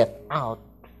can get out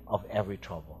of every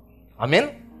trouble.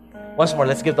 Amen? Once more,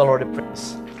 let's give the Lord a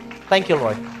praise. Thank you,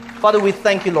 Lord. Father, we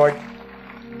thank you, Lord,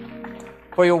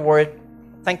 for your word.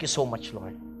 Thank you so much,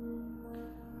 Lord,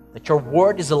 that your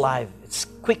word is alive. It's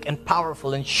quick and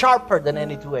powerful and sharper than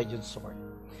any two-edged sword.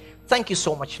 Thank you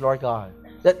so much, Lord God,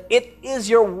 that it is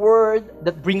your word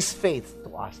that brings faith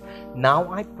to us.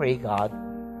 Now I pray, God,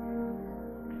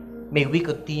 may we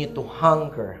continue to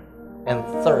hunger and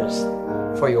thirst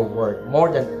for your word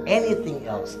more than anything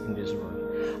else in this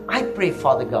world. I pray,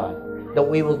 Father God, that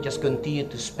we will just continue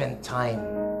to spend time,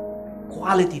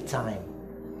 quality time,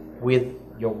 with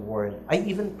your word. I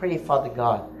even pray, Father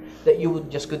God, that you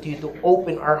would just continue to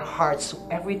open our hearts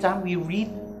every time we read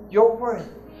your word,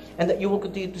 and that you will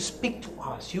continue to speak to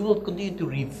us. You will continue to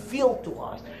reveal to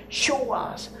us, show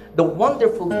us the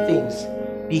wonderful things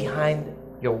behind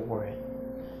your word.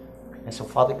 And so,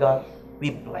 Father God, we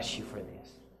bless you for this.